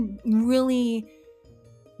 we can really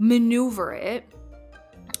maneuver it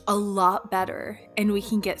a lot better and we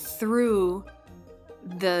can get through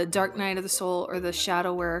the dark night of the soul or the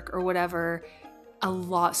shadow work or whatever a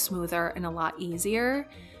lot smoother and a lot easier.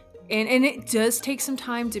 And it does take some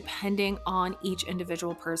time depending on each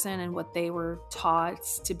individual person and what they were taught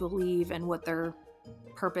to believe and what their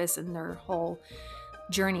purpose and their whole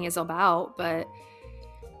journey is about. But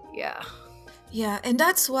yeah. Yeah, and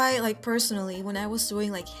that's why, like, personally, when I was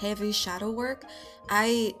doing like heavy shadow work,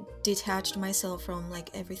 I detached myself from like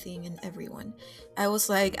everything and everyone. I was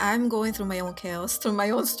like, I'm going through my own chaos, through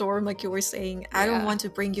my own storm, like you were saying. I don't want to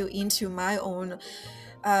bring you into my own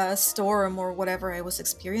storm or whatever I was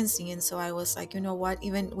experiencing. And so I was like, you know what,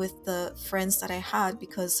 even with the friends that I had,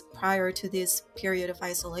 because prior to this period of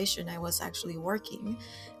isolation, I was actually working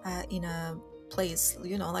in a place,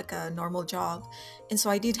 like a normal job. And so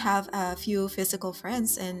I did have a few physical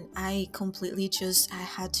friends, and I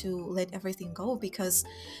had to let everything go because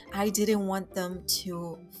I didn't want them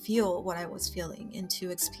to feel what I was feeling and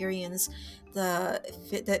to experience the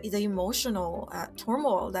emotional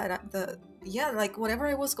turmoil like whatever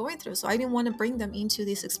I was going through. So I didn't want to bring them into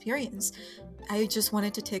this experience. I just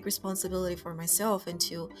wanted to take responsibility for myself and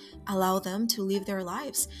to allow them to live their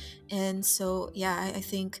lives. And so, yeah, I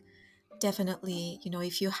think definitely,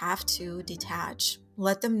 if you have to detach,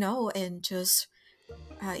 let them know, and just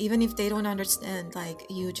even if they don't understand, like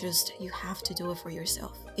you have to do it for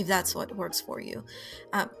yourself if that's what works for you.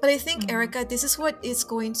 But I think, Erica, this is what is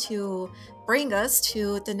going to bring us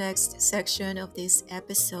to the next section of this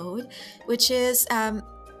episode, which is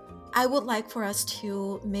I would like for us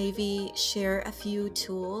to maybe share a few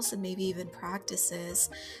tools and maybe even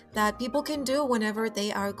practices that people can do whenever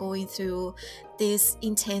they are going through this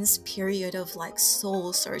intense period of like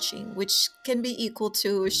soul searching, which can be equal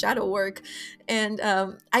to shadow work. And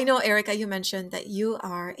I know, Erica, you mentioned that you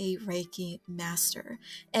are a Reiki master.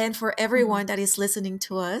 And for everyone that is listening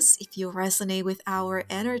to us, if you resonate with our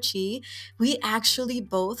energy, we actually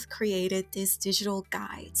both created these digital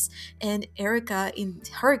guides. And Erica, in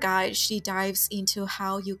her guide, she dives into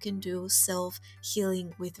how you can do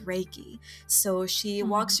self-healing with Reiki. So she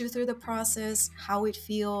walks you through the process, how it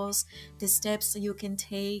feels, the steps that you can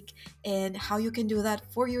take, and how you can do that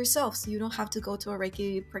for yourself so you don't have to go to a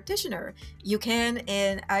Reiki practitioner. You can,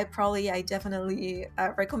 and I definitely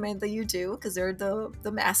recommend that you do, because they're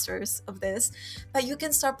the masters of this. But you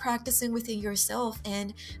can start practicing within yourself,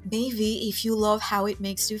 and maybe if you love how it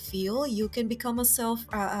makes you feel, you can become a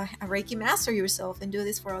Reiki master yourself and do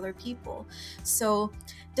this for other people. So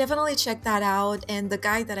definitely check that out. And the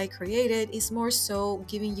guide that I created is more so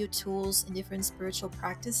giving you tools and different spiritual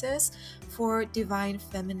practices for your divine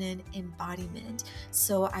feminine embodiment.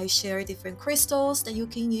 So I share different crystals that you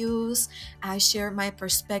can use. I share my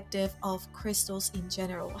perspective of crystals in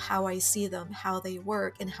general, how I see them, how they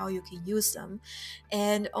work, and how you can use them.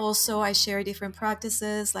 And also I share different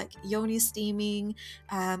practices like yoni steaming,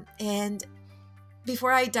 and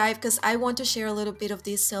before I dive, because I want to share a little bit of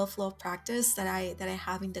this self-love practice that I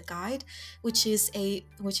have in the guide, which is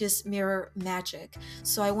mirror magic.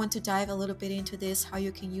 So I want to dive a little bit into this, how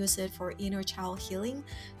you can use it for inner child healing,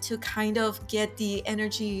 to kind of get the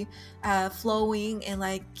energy flowing and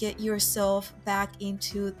like get yourself back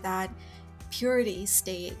into that purity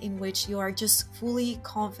state in which you are just fully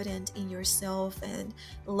confident in yourself and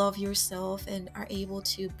love yourself and are able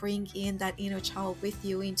to bring in that inner child with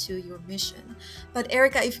you into your mission. But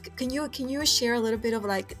Erica, if can you share a little bit of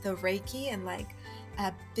like the Reiki and like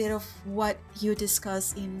a bit of what you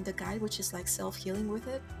discuss in the guide, which is like self-healing with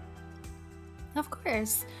it? Of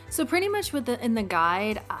course. So pretty much in the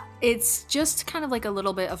guide, it's just kind of like a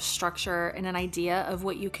little bit of structure and an idea of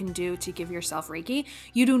what you can do to give yourself Reiki.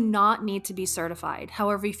 You do not need to be certified.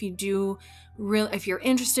 However, if you're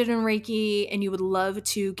interested in Reiki and you would love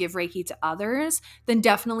to give Reiki to others, then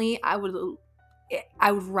definitely I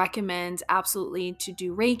would recommend absolutely to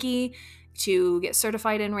do Reiki, to get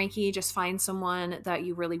certified in Reiki. Just find someone that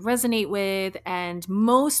you really resonate with. And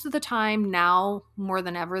most of the time now, more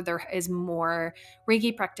than ever, there is more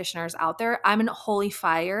Reiki practitioners out there. I'm a Usui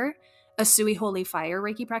Holy Fire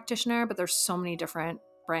Reiki practitioner, but there's so many different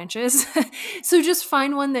branches. So just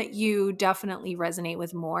find one that you definitely resonate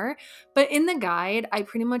with more. But in the guide, I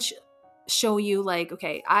pretty much show you like,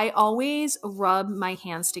 okay, I always rub my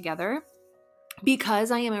hands together. Because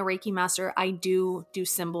I am a Reiki master, I do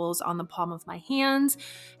symbols on the palm of my hands.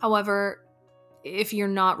 However, if you're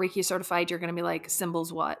not Reiki certified, you're going to be like,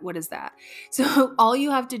 symbols what? What is that? So all you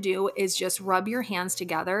have to do is just rub your hands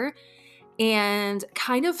together and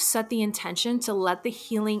kind of set the intention to let the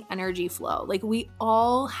healing energy flow. Like we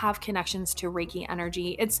all have connections to Reiki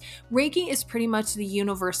energy. Reiki is pretty much the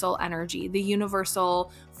universal energy, the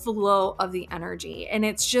universal flow of the energy. And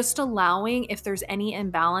it's just allowing, if there's any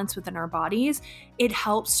imbalance within our bodies, it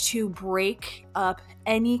helps to break up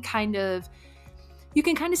any kind of, you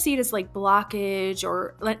can kind of see it as like blockage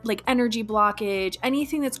or like energy blockage,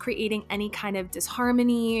 anything that's creating any kind of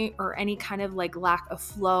disharmony or any kind of like lack of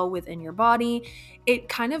flow within your body. It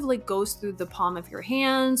kind of like goes through the palm of your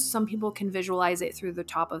hands. Some people can visualize it through the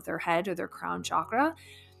top of their head or their crown chakra.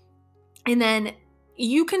 And then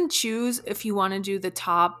you can choose if you want to do the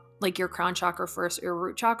top, like your crown chakra first or your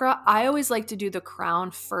root chakra. I always like to do the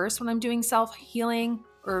crown first when I'm doing self-healing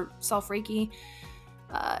or self-Reiki.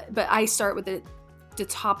 But I start with the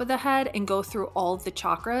top of the head and go through all of the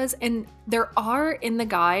chakras. And in the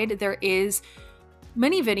guide, there is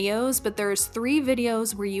many videos, but there's 3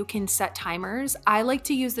 videos where you can set timers. I like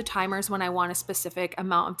to use the timers when I want a specific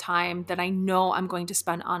amount of time that I know I'm going to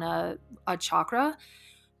spend on a chakra,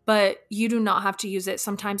 but you do not have to use it.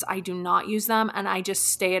 Sometimes I do not use them and I just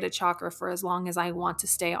stay at a chakra for as long as I want to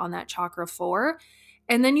stay on that chakra for.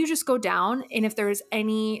 And then you just go down, and if there's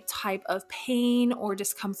any type of pain or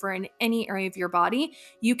discomfort in any area of your body,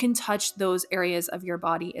 you can touch those areas of your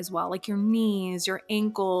body as well, like your knees, your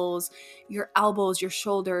ankles, your elbows, your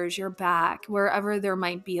shoulders, your back, wherever there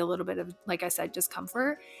might be a little bit of, like I said,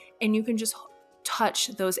 discomfort, and you can just touch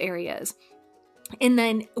those areas. And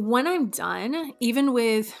then when I'm done, even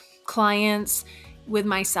with clients, with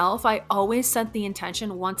myself, I always set the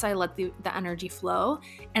intention once I let the energy flow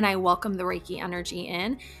and I welcome the Reiki energy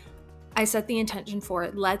in. I set the intention for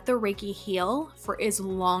it. Let the Reiki heal for as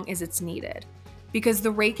long as it's needed. Because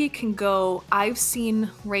the Reiki can go, I've seen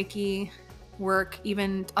Reiki work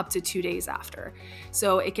even up to 2 days after.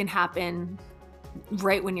 So it can happen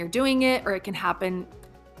right when you're doing it, or it can happen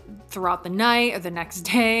throughout the night or the next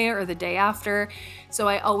day or the day after. So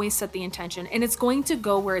I always set the intention, and it's going to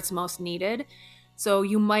go where it's most needed. So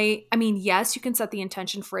yes, you can set the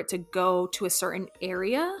intention for it to go to a certain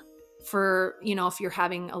area. For, if you're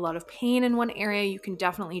having a lot of pain in one area, you can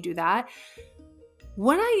definitely do that.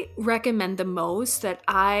 What I recommend the most that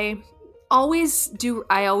I always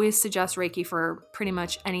suggest Reiki for pretty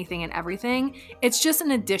much anything and everything. It's just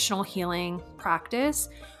an additional healing practice.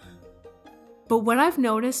 But what I've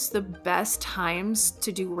noticed the best times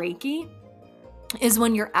to do Reiki is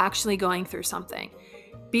when you're actually going through something.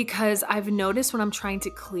 Because I've noticed when I'm trying to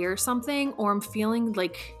clear something or I'm feeling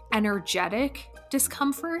like energetic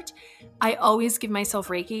discomfort, I always give myself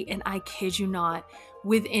Reiki, and I kid you not,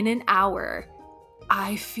 within an hour,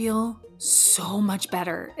 I feel so much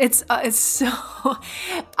better. It's so,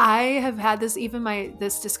 I have had this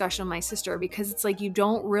discussion with my sister, because it's like, you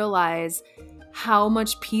don't realize how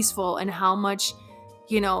much peaceful and how much,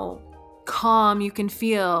 calm you can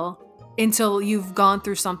feel until you've gone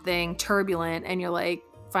through something turbulent and you're like,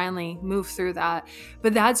 finally move through that.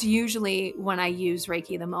 But that's usually when I use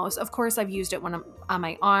Reiki the most. Of course, I've used it when I'm on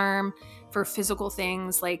my arm for physical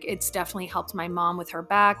things. Like, it's definitely helped my mom with her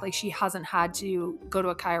back. Like, she hasn't had to go to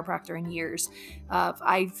a chiropractor in years.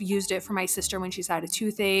 I've used it for my sister when she's had a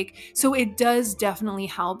toothache. So it does definitely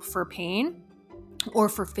help for pain or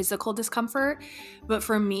for physical discomfort. But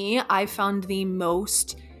for me, I found the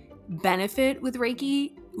most benefit with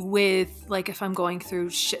Reiki with, like, if I'm going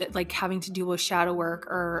through like having to deal with shadow work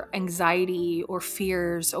or anxiety or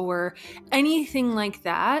fears or anything like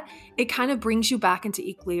that. It kind of brings you back into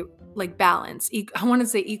balance. I want to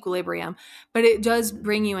say equilibrium, but it does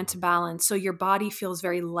bring you into balance. So your body feels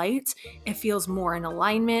very light. It feels more in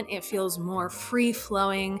alignment. It feels more free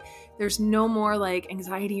flowing. There's no more like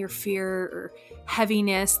anxiety or fear or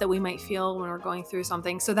heaviness that we might feel when we're going through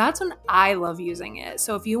something. So that's when I love using it.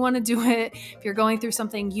 So if you want to do it, if you're going through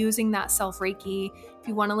something, using that self Reiki, if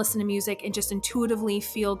you want to listen to music and just intuitively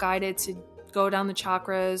feel guided to go down the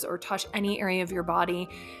chakras or touch any area of your body,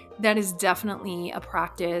 that is definitely a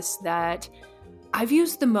practice that I've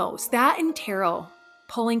used the most. That and tarot,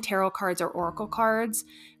 pulling tarot cards or oracle cards.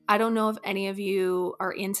 I don't know if any of you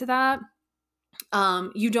are into that.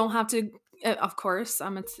 You don't have to, of course,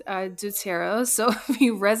 I do tarot. So if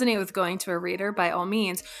you resonate with going to a reader, by all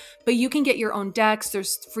means, but you can get your own decks.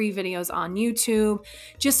 There's free videos on YouTube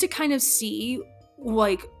just to kind of see,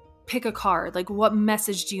 like, pick a card, like what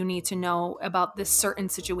message do you need to know about this certain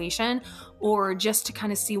situation, or just to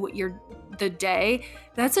kind of see what the day.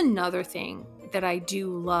 That's another thing that I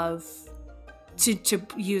do love to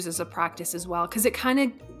use as a practice as well, because it kind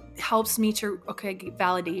of helps me to get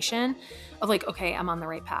validation of like, okay, I'm on the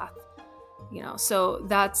right path, so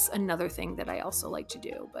that's another thing that I also like to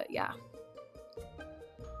do. But yeah,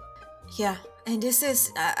 and this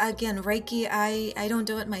is again Reiki. I don't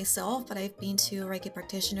do it myself, but I've been to Reiki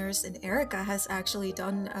practitioners, and Erica has actually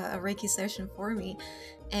done a Reiki session for me,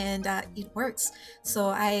 and it works. So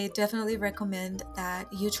I definitely recommend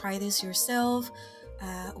that you try this yourself,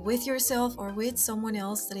 with yourself or with someone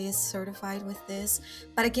else that is certified with this.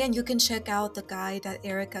 But again, you can check out the guide that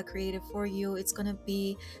Erica created for you.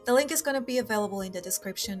 The link is going to be available in the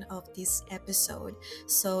description of this episode.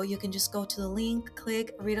 So you can just go to the link,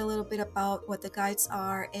 click, read a little bit about what the guides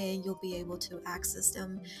are, and you'll be able to access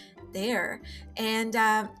them there. And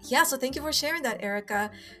so thank you for sharing that, Erica.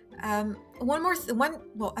 A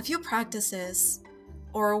few practices,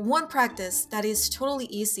 or one practice that is totally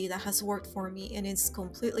easy, that has worked for me and it's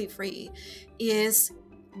completely free, is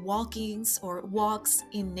walks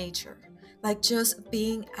in nature. Like just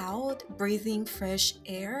being out, breathing fresh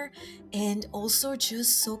air, and also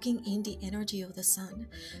just soaking in the energy of the sun.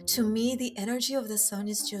 To me, the energy of the sun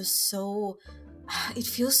is just so, it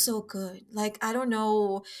feels so good. Like, I don't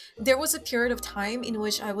know, there was a period of time in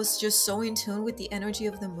which I was just so in tune with the energy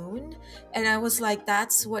of the moon, and I was like,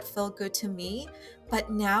 that's what felt good to me. But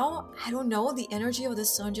now, I don't know, the energy of the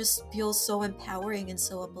sun just feels so empowering and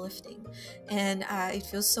so uplifting, and it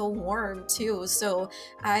feels so warm too. So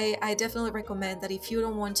I definitely recommend that if you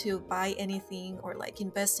don't want to buy anything or like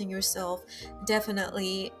invest in yourself,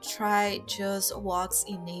 definitely try just walks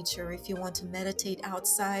in nature. If you want to meditate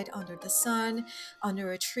outside under the sun,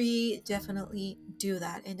 under a tree, definitely do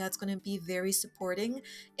that, and that's going to be very supporting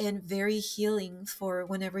and very healing for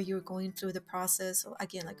whenever you're going through the process.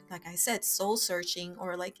 Again, like I said, soul searching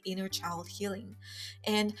or like inner child healing.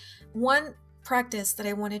 And one practice that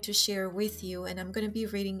I wanted to share with you, and I'm going to be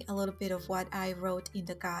reading a little bit of what I wrote in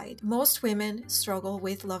the guide. Most women struggle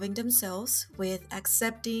with loving themselves, with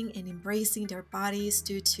accepting and embracing their bodies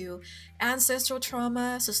due to ancestral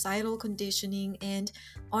trauma, societal conditioning, and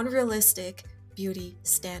unrealistic beauty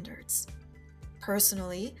standards.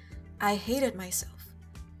 Personally, I hated myself.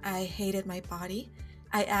 I hated my body.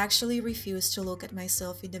 I actually refused to look at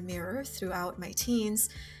myself in the mirror throughout my teens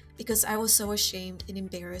because I was so ashamed and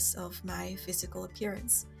embarrassed of my physical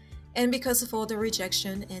appearance. And because of all the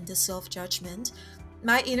rejection and the self-judgment,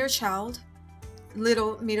 my inner child,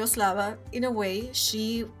 little Miroslava, in a way,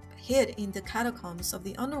 she hid in the catacombs of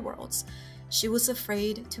the underworlds. She was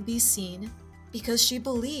afraid to be seen because she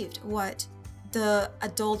believed what the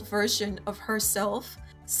adult version of herself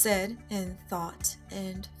said and thought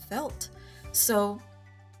and felt. So,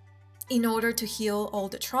 in order to heal all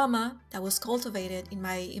the trauma that was cultivated in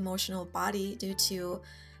my emotional body due to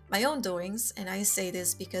my own doings, and I say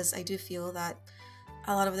this because I do feel that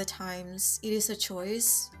a lot of the times it is a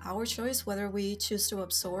choice, our choice, whether we choose to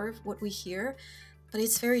absorb what we hear, but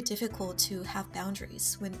it's very difficult to have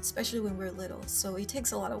boundaries, especially when we're little, so it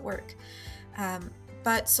takes a lot of work. Um,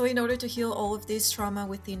 but so in order to heal all of this trauma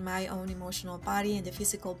within my own emotional body and the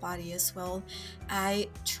physical body as well, I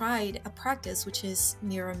tried a practice which is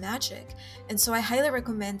mirror magic. And so I highly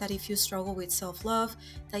recommend that if you struggle with self-love,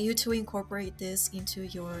 that you too incorporate this into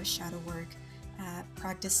your shadow work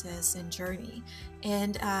practices and journey.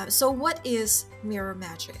 And so what is mirror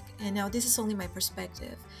magic? And now this is only my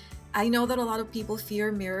perspective. I know that a lot of people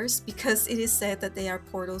fear mirrors because it is said that they are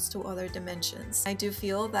portals to other dimensions. I do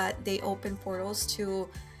feel that they open portals to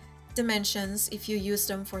dimensions if you use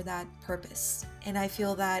them for that purpose. And I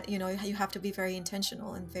feel that, you have to be very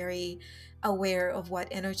intentional and very aware of what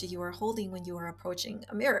energy you are holding when you are approaching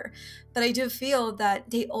a mirror. But I do feel that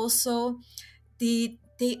they also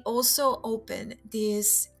open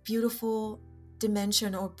this beautiful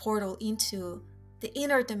dimension or portal into the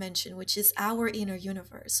inner dimension, which is our inner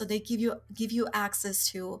universe. So they give you access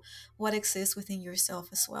to what exists within yourself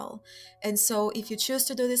as well. And so if you choose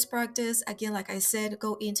to do this practice, again, like I said,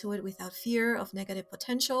 go into it without fear of negative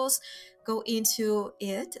potentials. Go into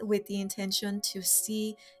it with the intention to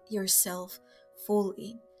see yourself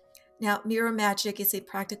fully. Now, mirror magic is a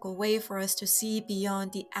practical way for us to see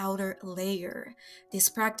beyond the outer layer. This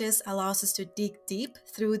practice allows us to dig deep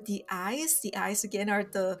through the eyes. The eyes, again, are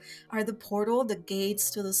the portal, the gates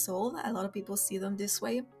to the soul. A lot of people see them this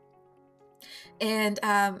way. And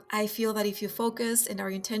I feel that if you focus and are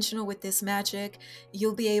intentional with this magic,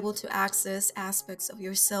 you'll be able to access aspects of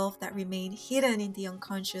yourself that remain hidden in the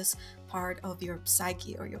unconscious part of your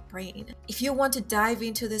psyche or your brain. If you want to dive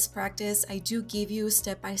into this practice, I do give you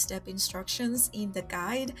step-by-step instructions in the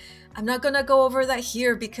guide. I'm not gonna go over that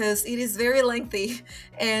here because it is very lengthy.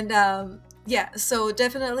 And yeah, so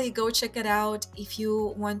definitely go check it out if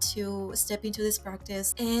you want to step into this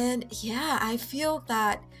practice. And yeah, I feel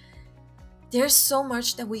that there's so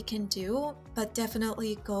much that we can do, but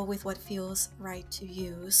definitely go with what feels right to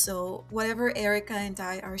you. So whatever Erica and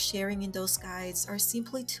I are sharing in those guides are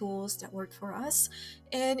simply tools that work for us,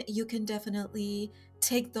 and you can definitely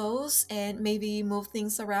take those and maybe move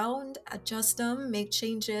things around, adjust them, make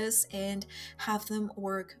changes, and have them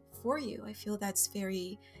work for you. I feel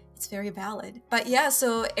it's very valid. But yeah,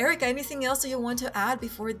 so Erica, anything else that you want to add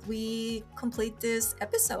before we complete this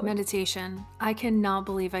episode? Meditation. I cannot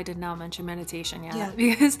believe I did not mention meditation yet. Yeah.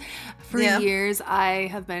 Because for Yeah. years I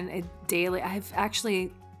have been I've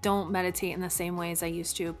actually don't meditate in the same way as I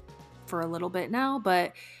used to for a little bit now,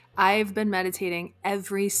 but I've been meditating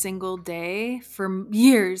every single day for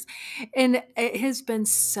years, and it has been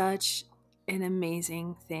such an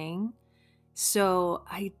amazing thing. So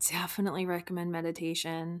I definitely recommend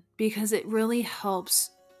meditation because it really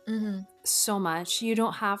helps Mm-hmm. so much. You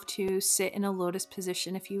don't have to sit in a lotus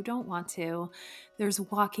position if you don't want to. There's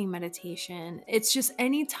walking meditation. It's just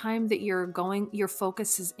any time that your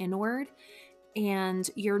focus is inward and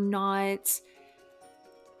you're not,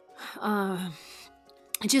 uh,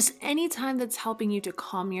 just any time that's helping you to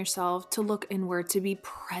calm yourself, to look inward, to be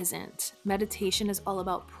present. Meditation is all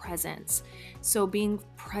about presence. So being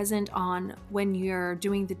present on when you're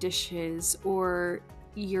doing the dishes or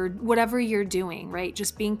whatever you're doing, right?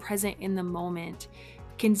 Just being present in the moment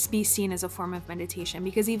can be seen as a form of meditation,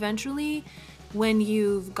 because eventually when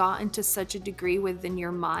you've gotten to such a degree within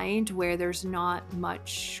your mind where there's not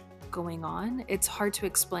much going on, it's hard to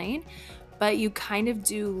explain, but you kind of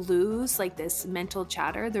do lose like this mental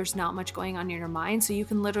chatter. There's not much going on in your mind. So you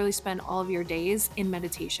can literally spend all of your days in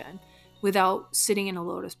meditation without sitting in a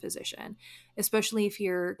lotus position, especially if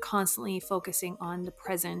you're constantly focusing on the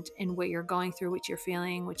present and what you're going through, what you're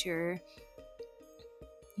feeling, what you're,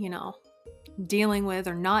 dealing with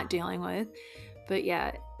or not dealing with. But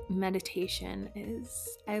yeah, meditation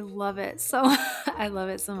I love it. So I love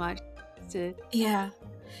it so much. Yeah.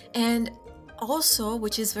 And also,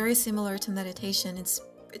 which is very similar to meditation, it's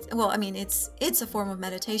a form of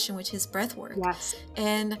meditation, which is breath work. Yes.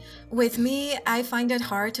 And with me, I find it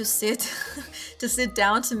hard to sit to sit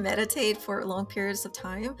down to meditate for long periods of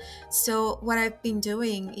time. So what I've been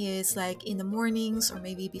doing is, like, in the mornings or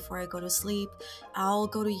maybe before I go to sleep, I'll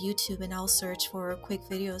go to YouTube and I'll search for quick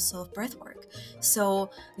videos of breath work.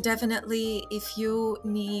 So definitely, if you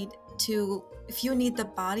need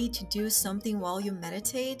the body to do something while you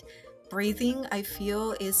meditate, breathing, I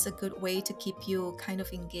feel, is a good way to keep you kind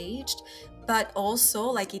of engaged. But also,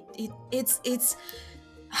 like, it's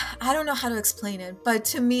I don't know how to explain it, but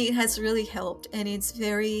to me it has really helped, and it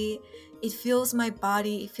fills my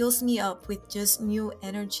body, it fills me up with just new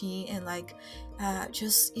energy, and like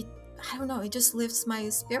just it I don't know, it just lifts my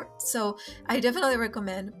spirit. So I definitely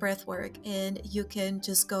recommend breath work, and you can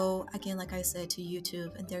just go, again, like I said, to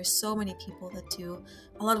YouTube, and there's so many people that do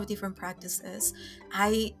a lot of different practices.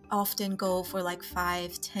 I often go for like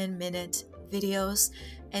 5-10 minute videos.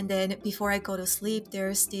 And then before I go to sleep,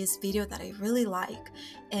 there's this video that I really like,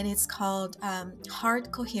 and it's called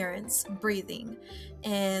Heart Coherence Breathing.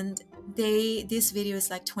 And this video is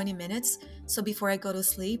like 20 minutes. So before I go to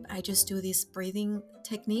sleep, I just do this breathing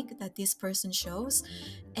technique that this person shows,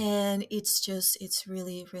 and it's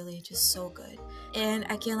really, really just so good. And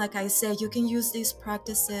again, like I said, you can use these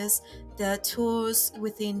practices, the tools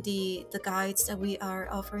within the guides that we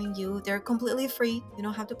are offering you. They're completely free. You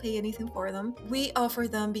don't have to pay anything for them. We offer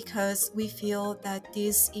them because we feel that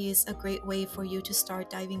this is a great way for you to start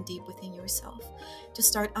diving deep within yourself, to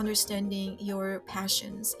start understanding your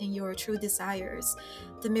passions and your true desires.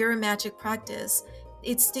 The mirror magic practice,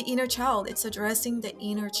 it's the inner child. It's addressing the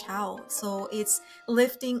inner child. So it's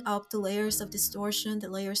lifting up the layers of distortion, the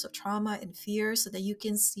layers of trauma and fear, so that you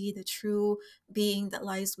can see the true being that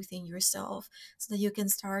lies within yourself, so that you can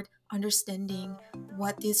start understanding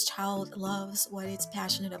what this child loves, what it's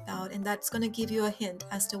passionate about. And that's going to give you a hint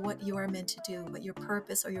as to what you are meant to do, what your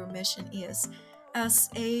purpose or your mission is as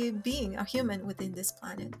a being, a human within this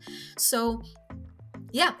planet. So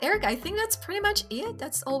yeah, Erica, I think that's pretty much it.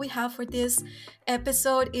 That's all we have for this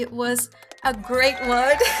episode. It was a great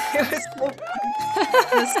one. It was so fun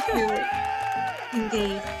just to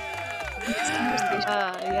engage in this conversation.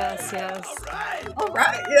 Yes. All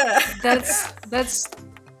right, yeah.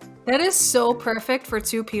 That is so perfect for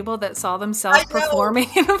two people that saw themselves I know. performing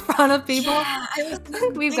in front of people. Yeah, I was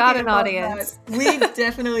We've got thinking an about audience. that. We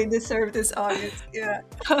definitely deserve this audience. Yeah.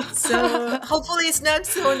 So hopefully it's not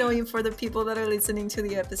so annoying for the people that are listening to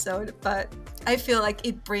the episode, but I feel like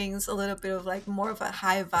it brings a little bit of like more of a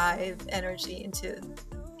high vibe energy into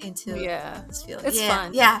this feeling. It's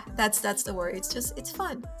fun. Yeah, that's the word. It's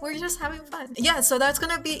fun. We're just having fun. Yeah, so that's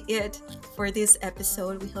gonna be it for this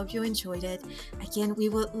episode. We hope you enjoyed it. Again, we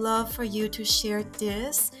would love for you to share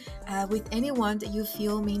this with anyone that you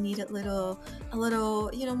feel may need a little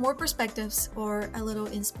more perspectives or a little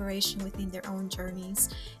inspiration within their own journeys.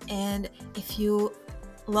 And if you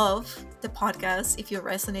love the podcast, if you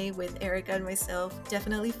resonate with Erica and myself,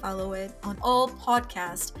 definitely follow it on all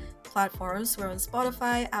podcast platforms. We're on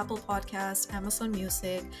Spotify, Apple Podcasts, Amazon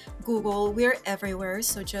Music, Google. We're everywhere.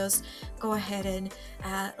 So just go ahead and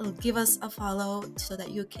give us a follow so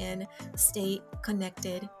that you can stay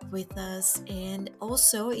connected with us. And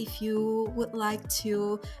also, if you would like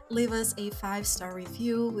to leave us a 5-star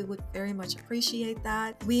review, we would very much appreciate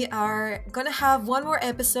that. We are gonna have one more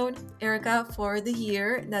episode, Erica, for the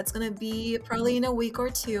year. That's gonna be probably in a week or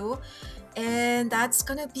two. And that's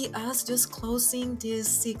gonna be us just closing this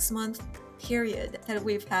 6-month period that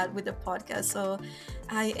we've had with the podcast. So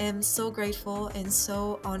I am so grateful and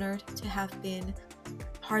so honored to have been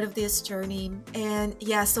part of this journey. And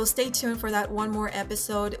yeah, so stay tuned for that one more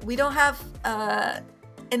episode. We don't have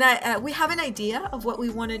we have an idea of what we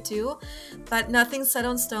want to do, but nothing's set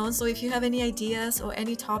on stone. So if you have any ideas or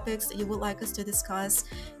any topics that you would like us to discuss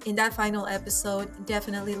in that final episode,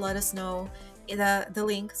 definitely let us know. The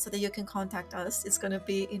link so that you can contact us is going to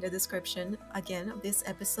be in the description again of this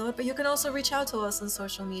episode, but you can also reach out to us on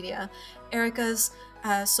social media. Erica's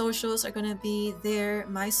socials are going to be there,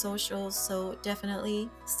 my socials, so definitely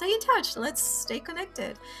stay in touch. Let's stay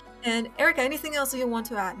connected. And Erica, anything else that you want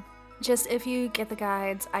to add? Just if you get the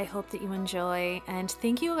guides, I hope that you enjoy, and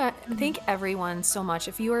thank everyone so much.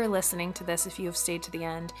 If you are listening to this, if you have stayed to the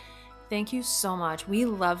end, thank you so much. We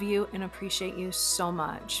love you and appreciate you so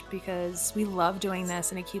much because we love doing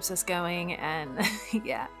this and it keeps us going, and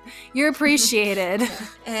yeah, you're appreciated.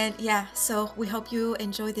 And yeah, so we hope you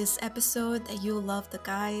enjoy this episode, that you love the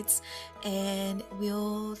guides, and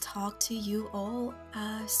we'll talk to you all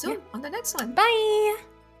soon on the next one. Bye.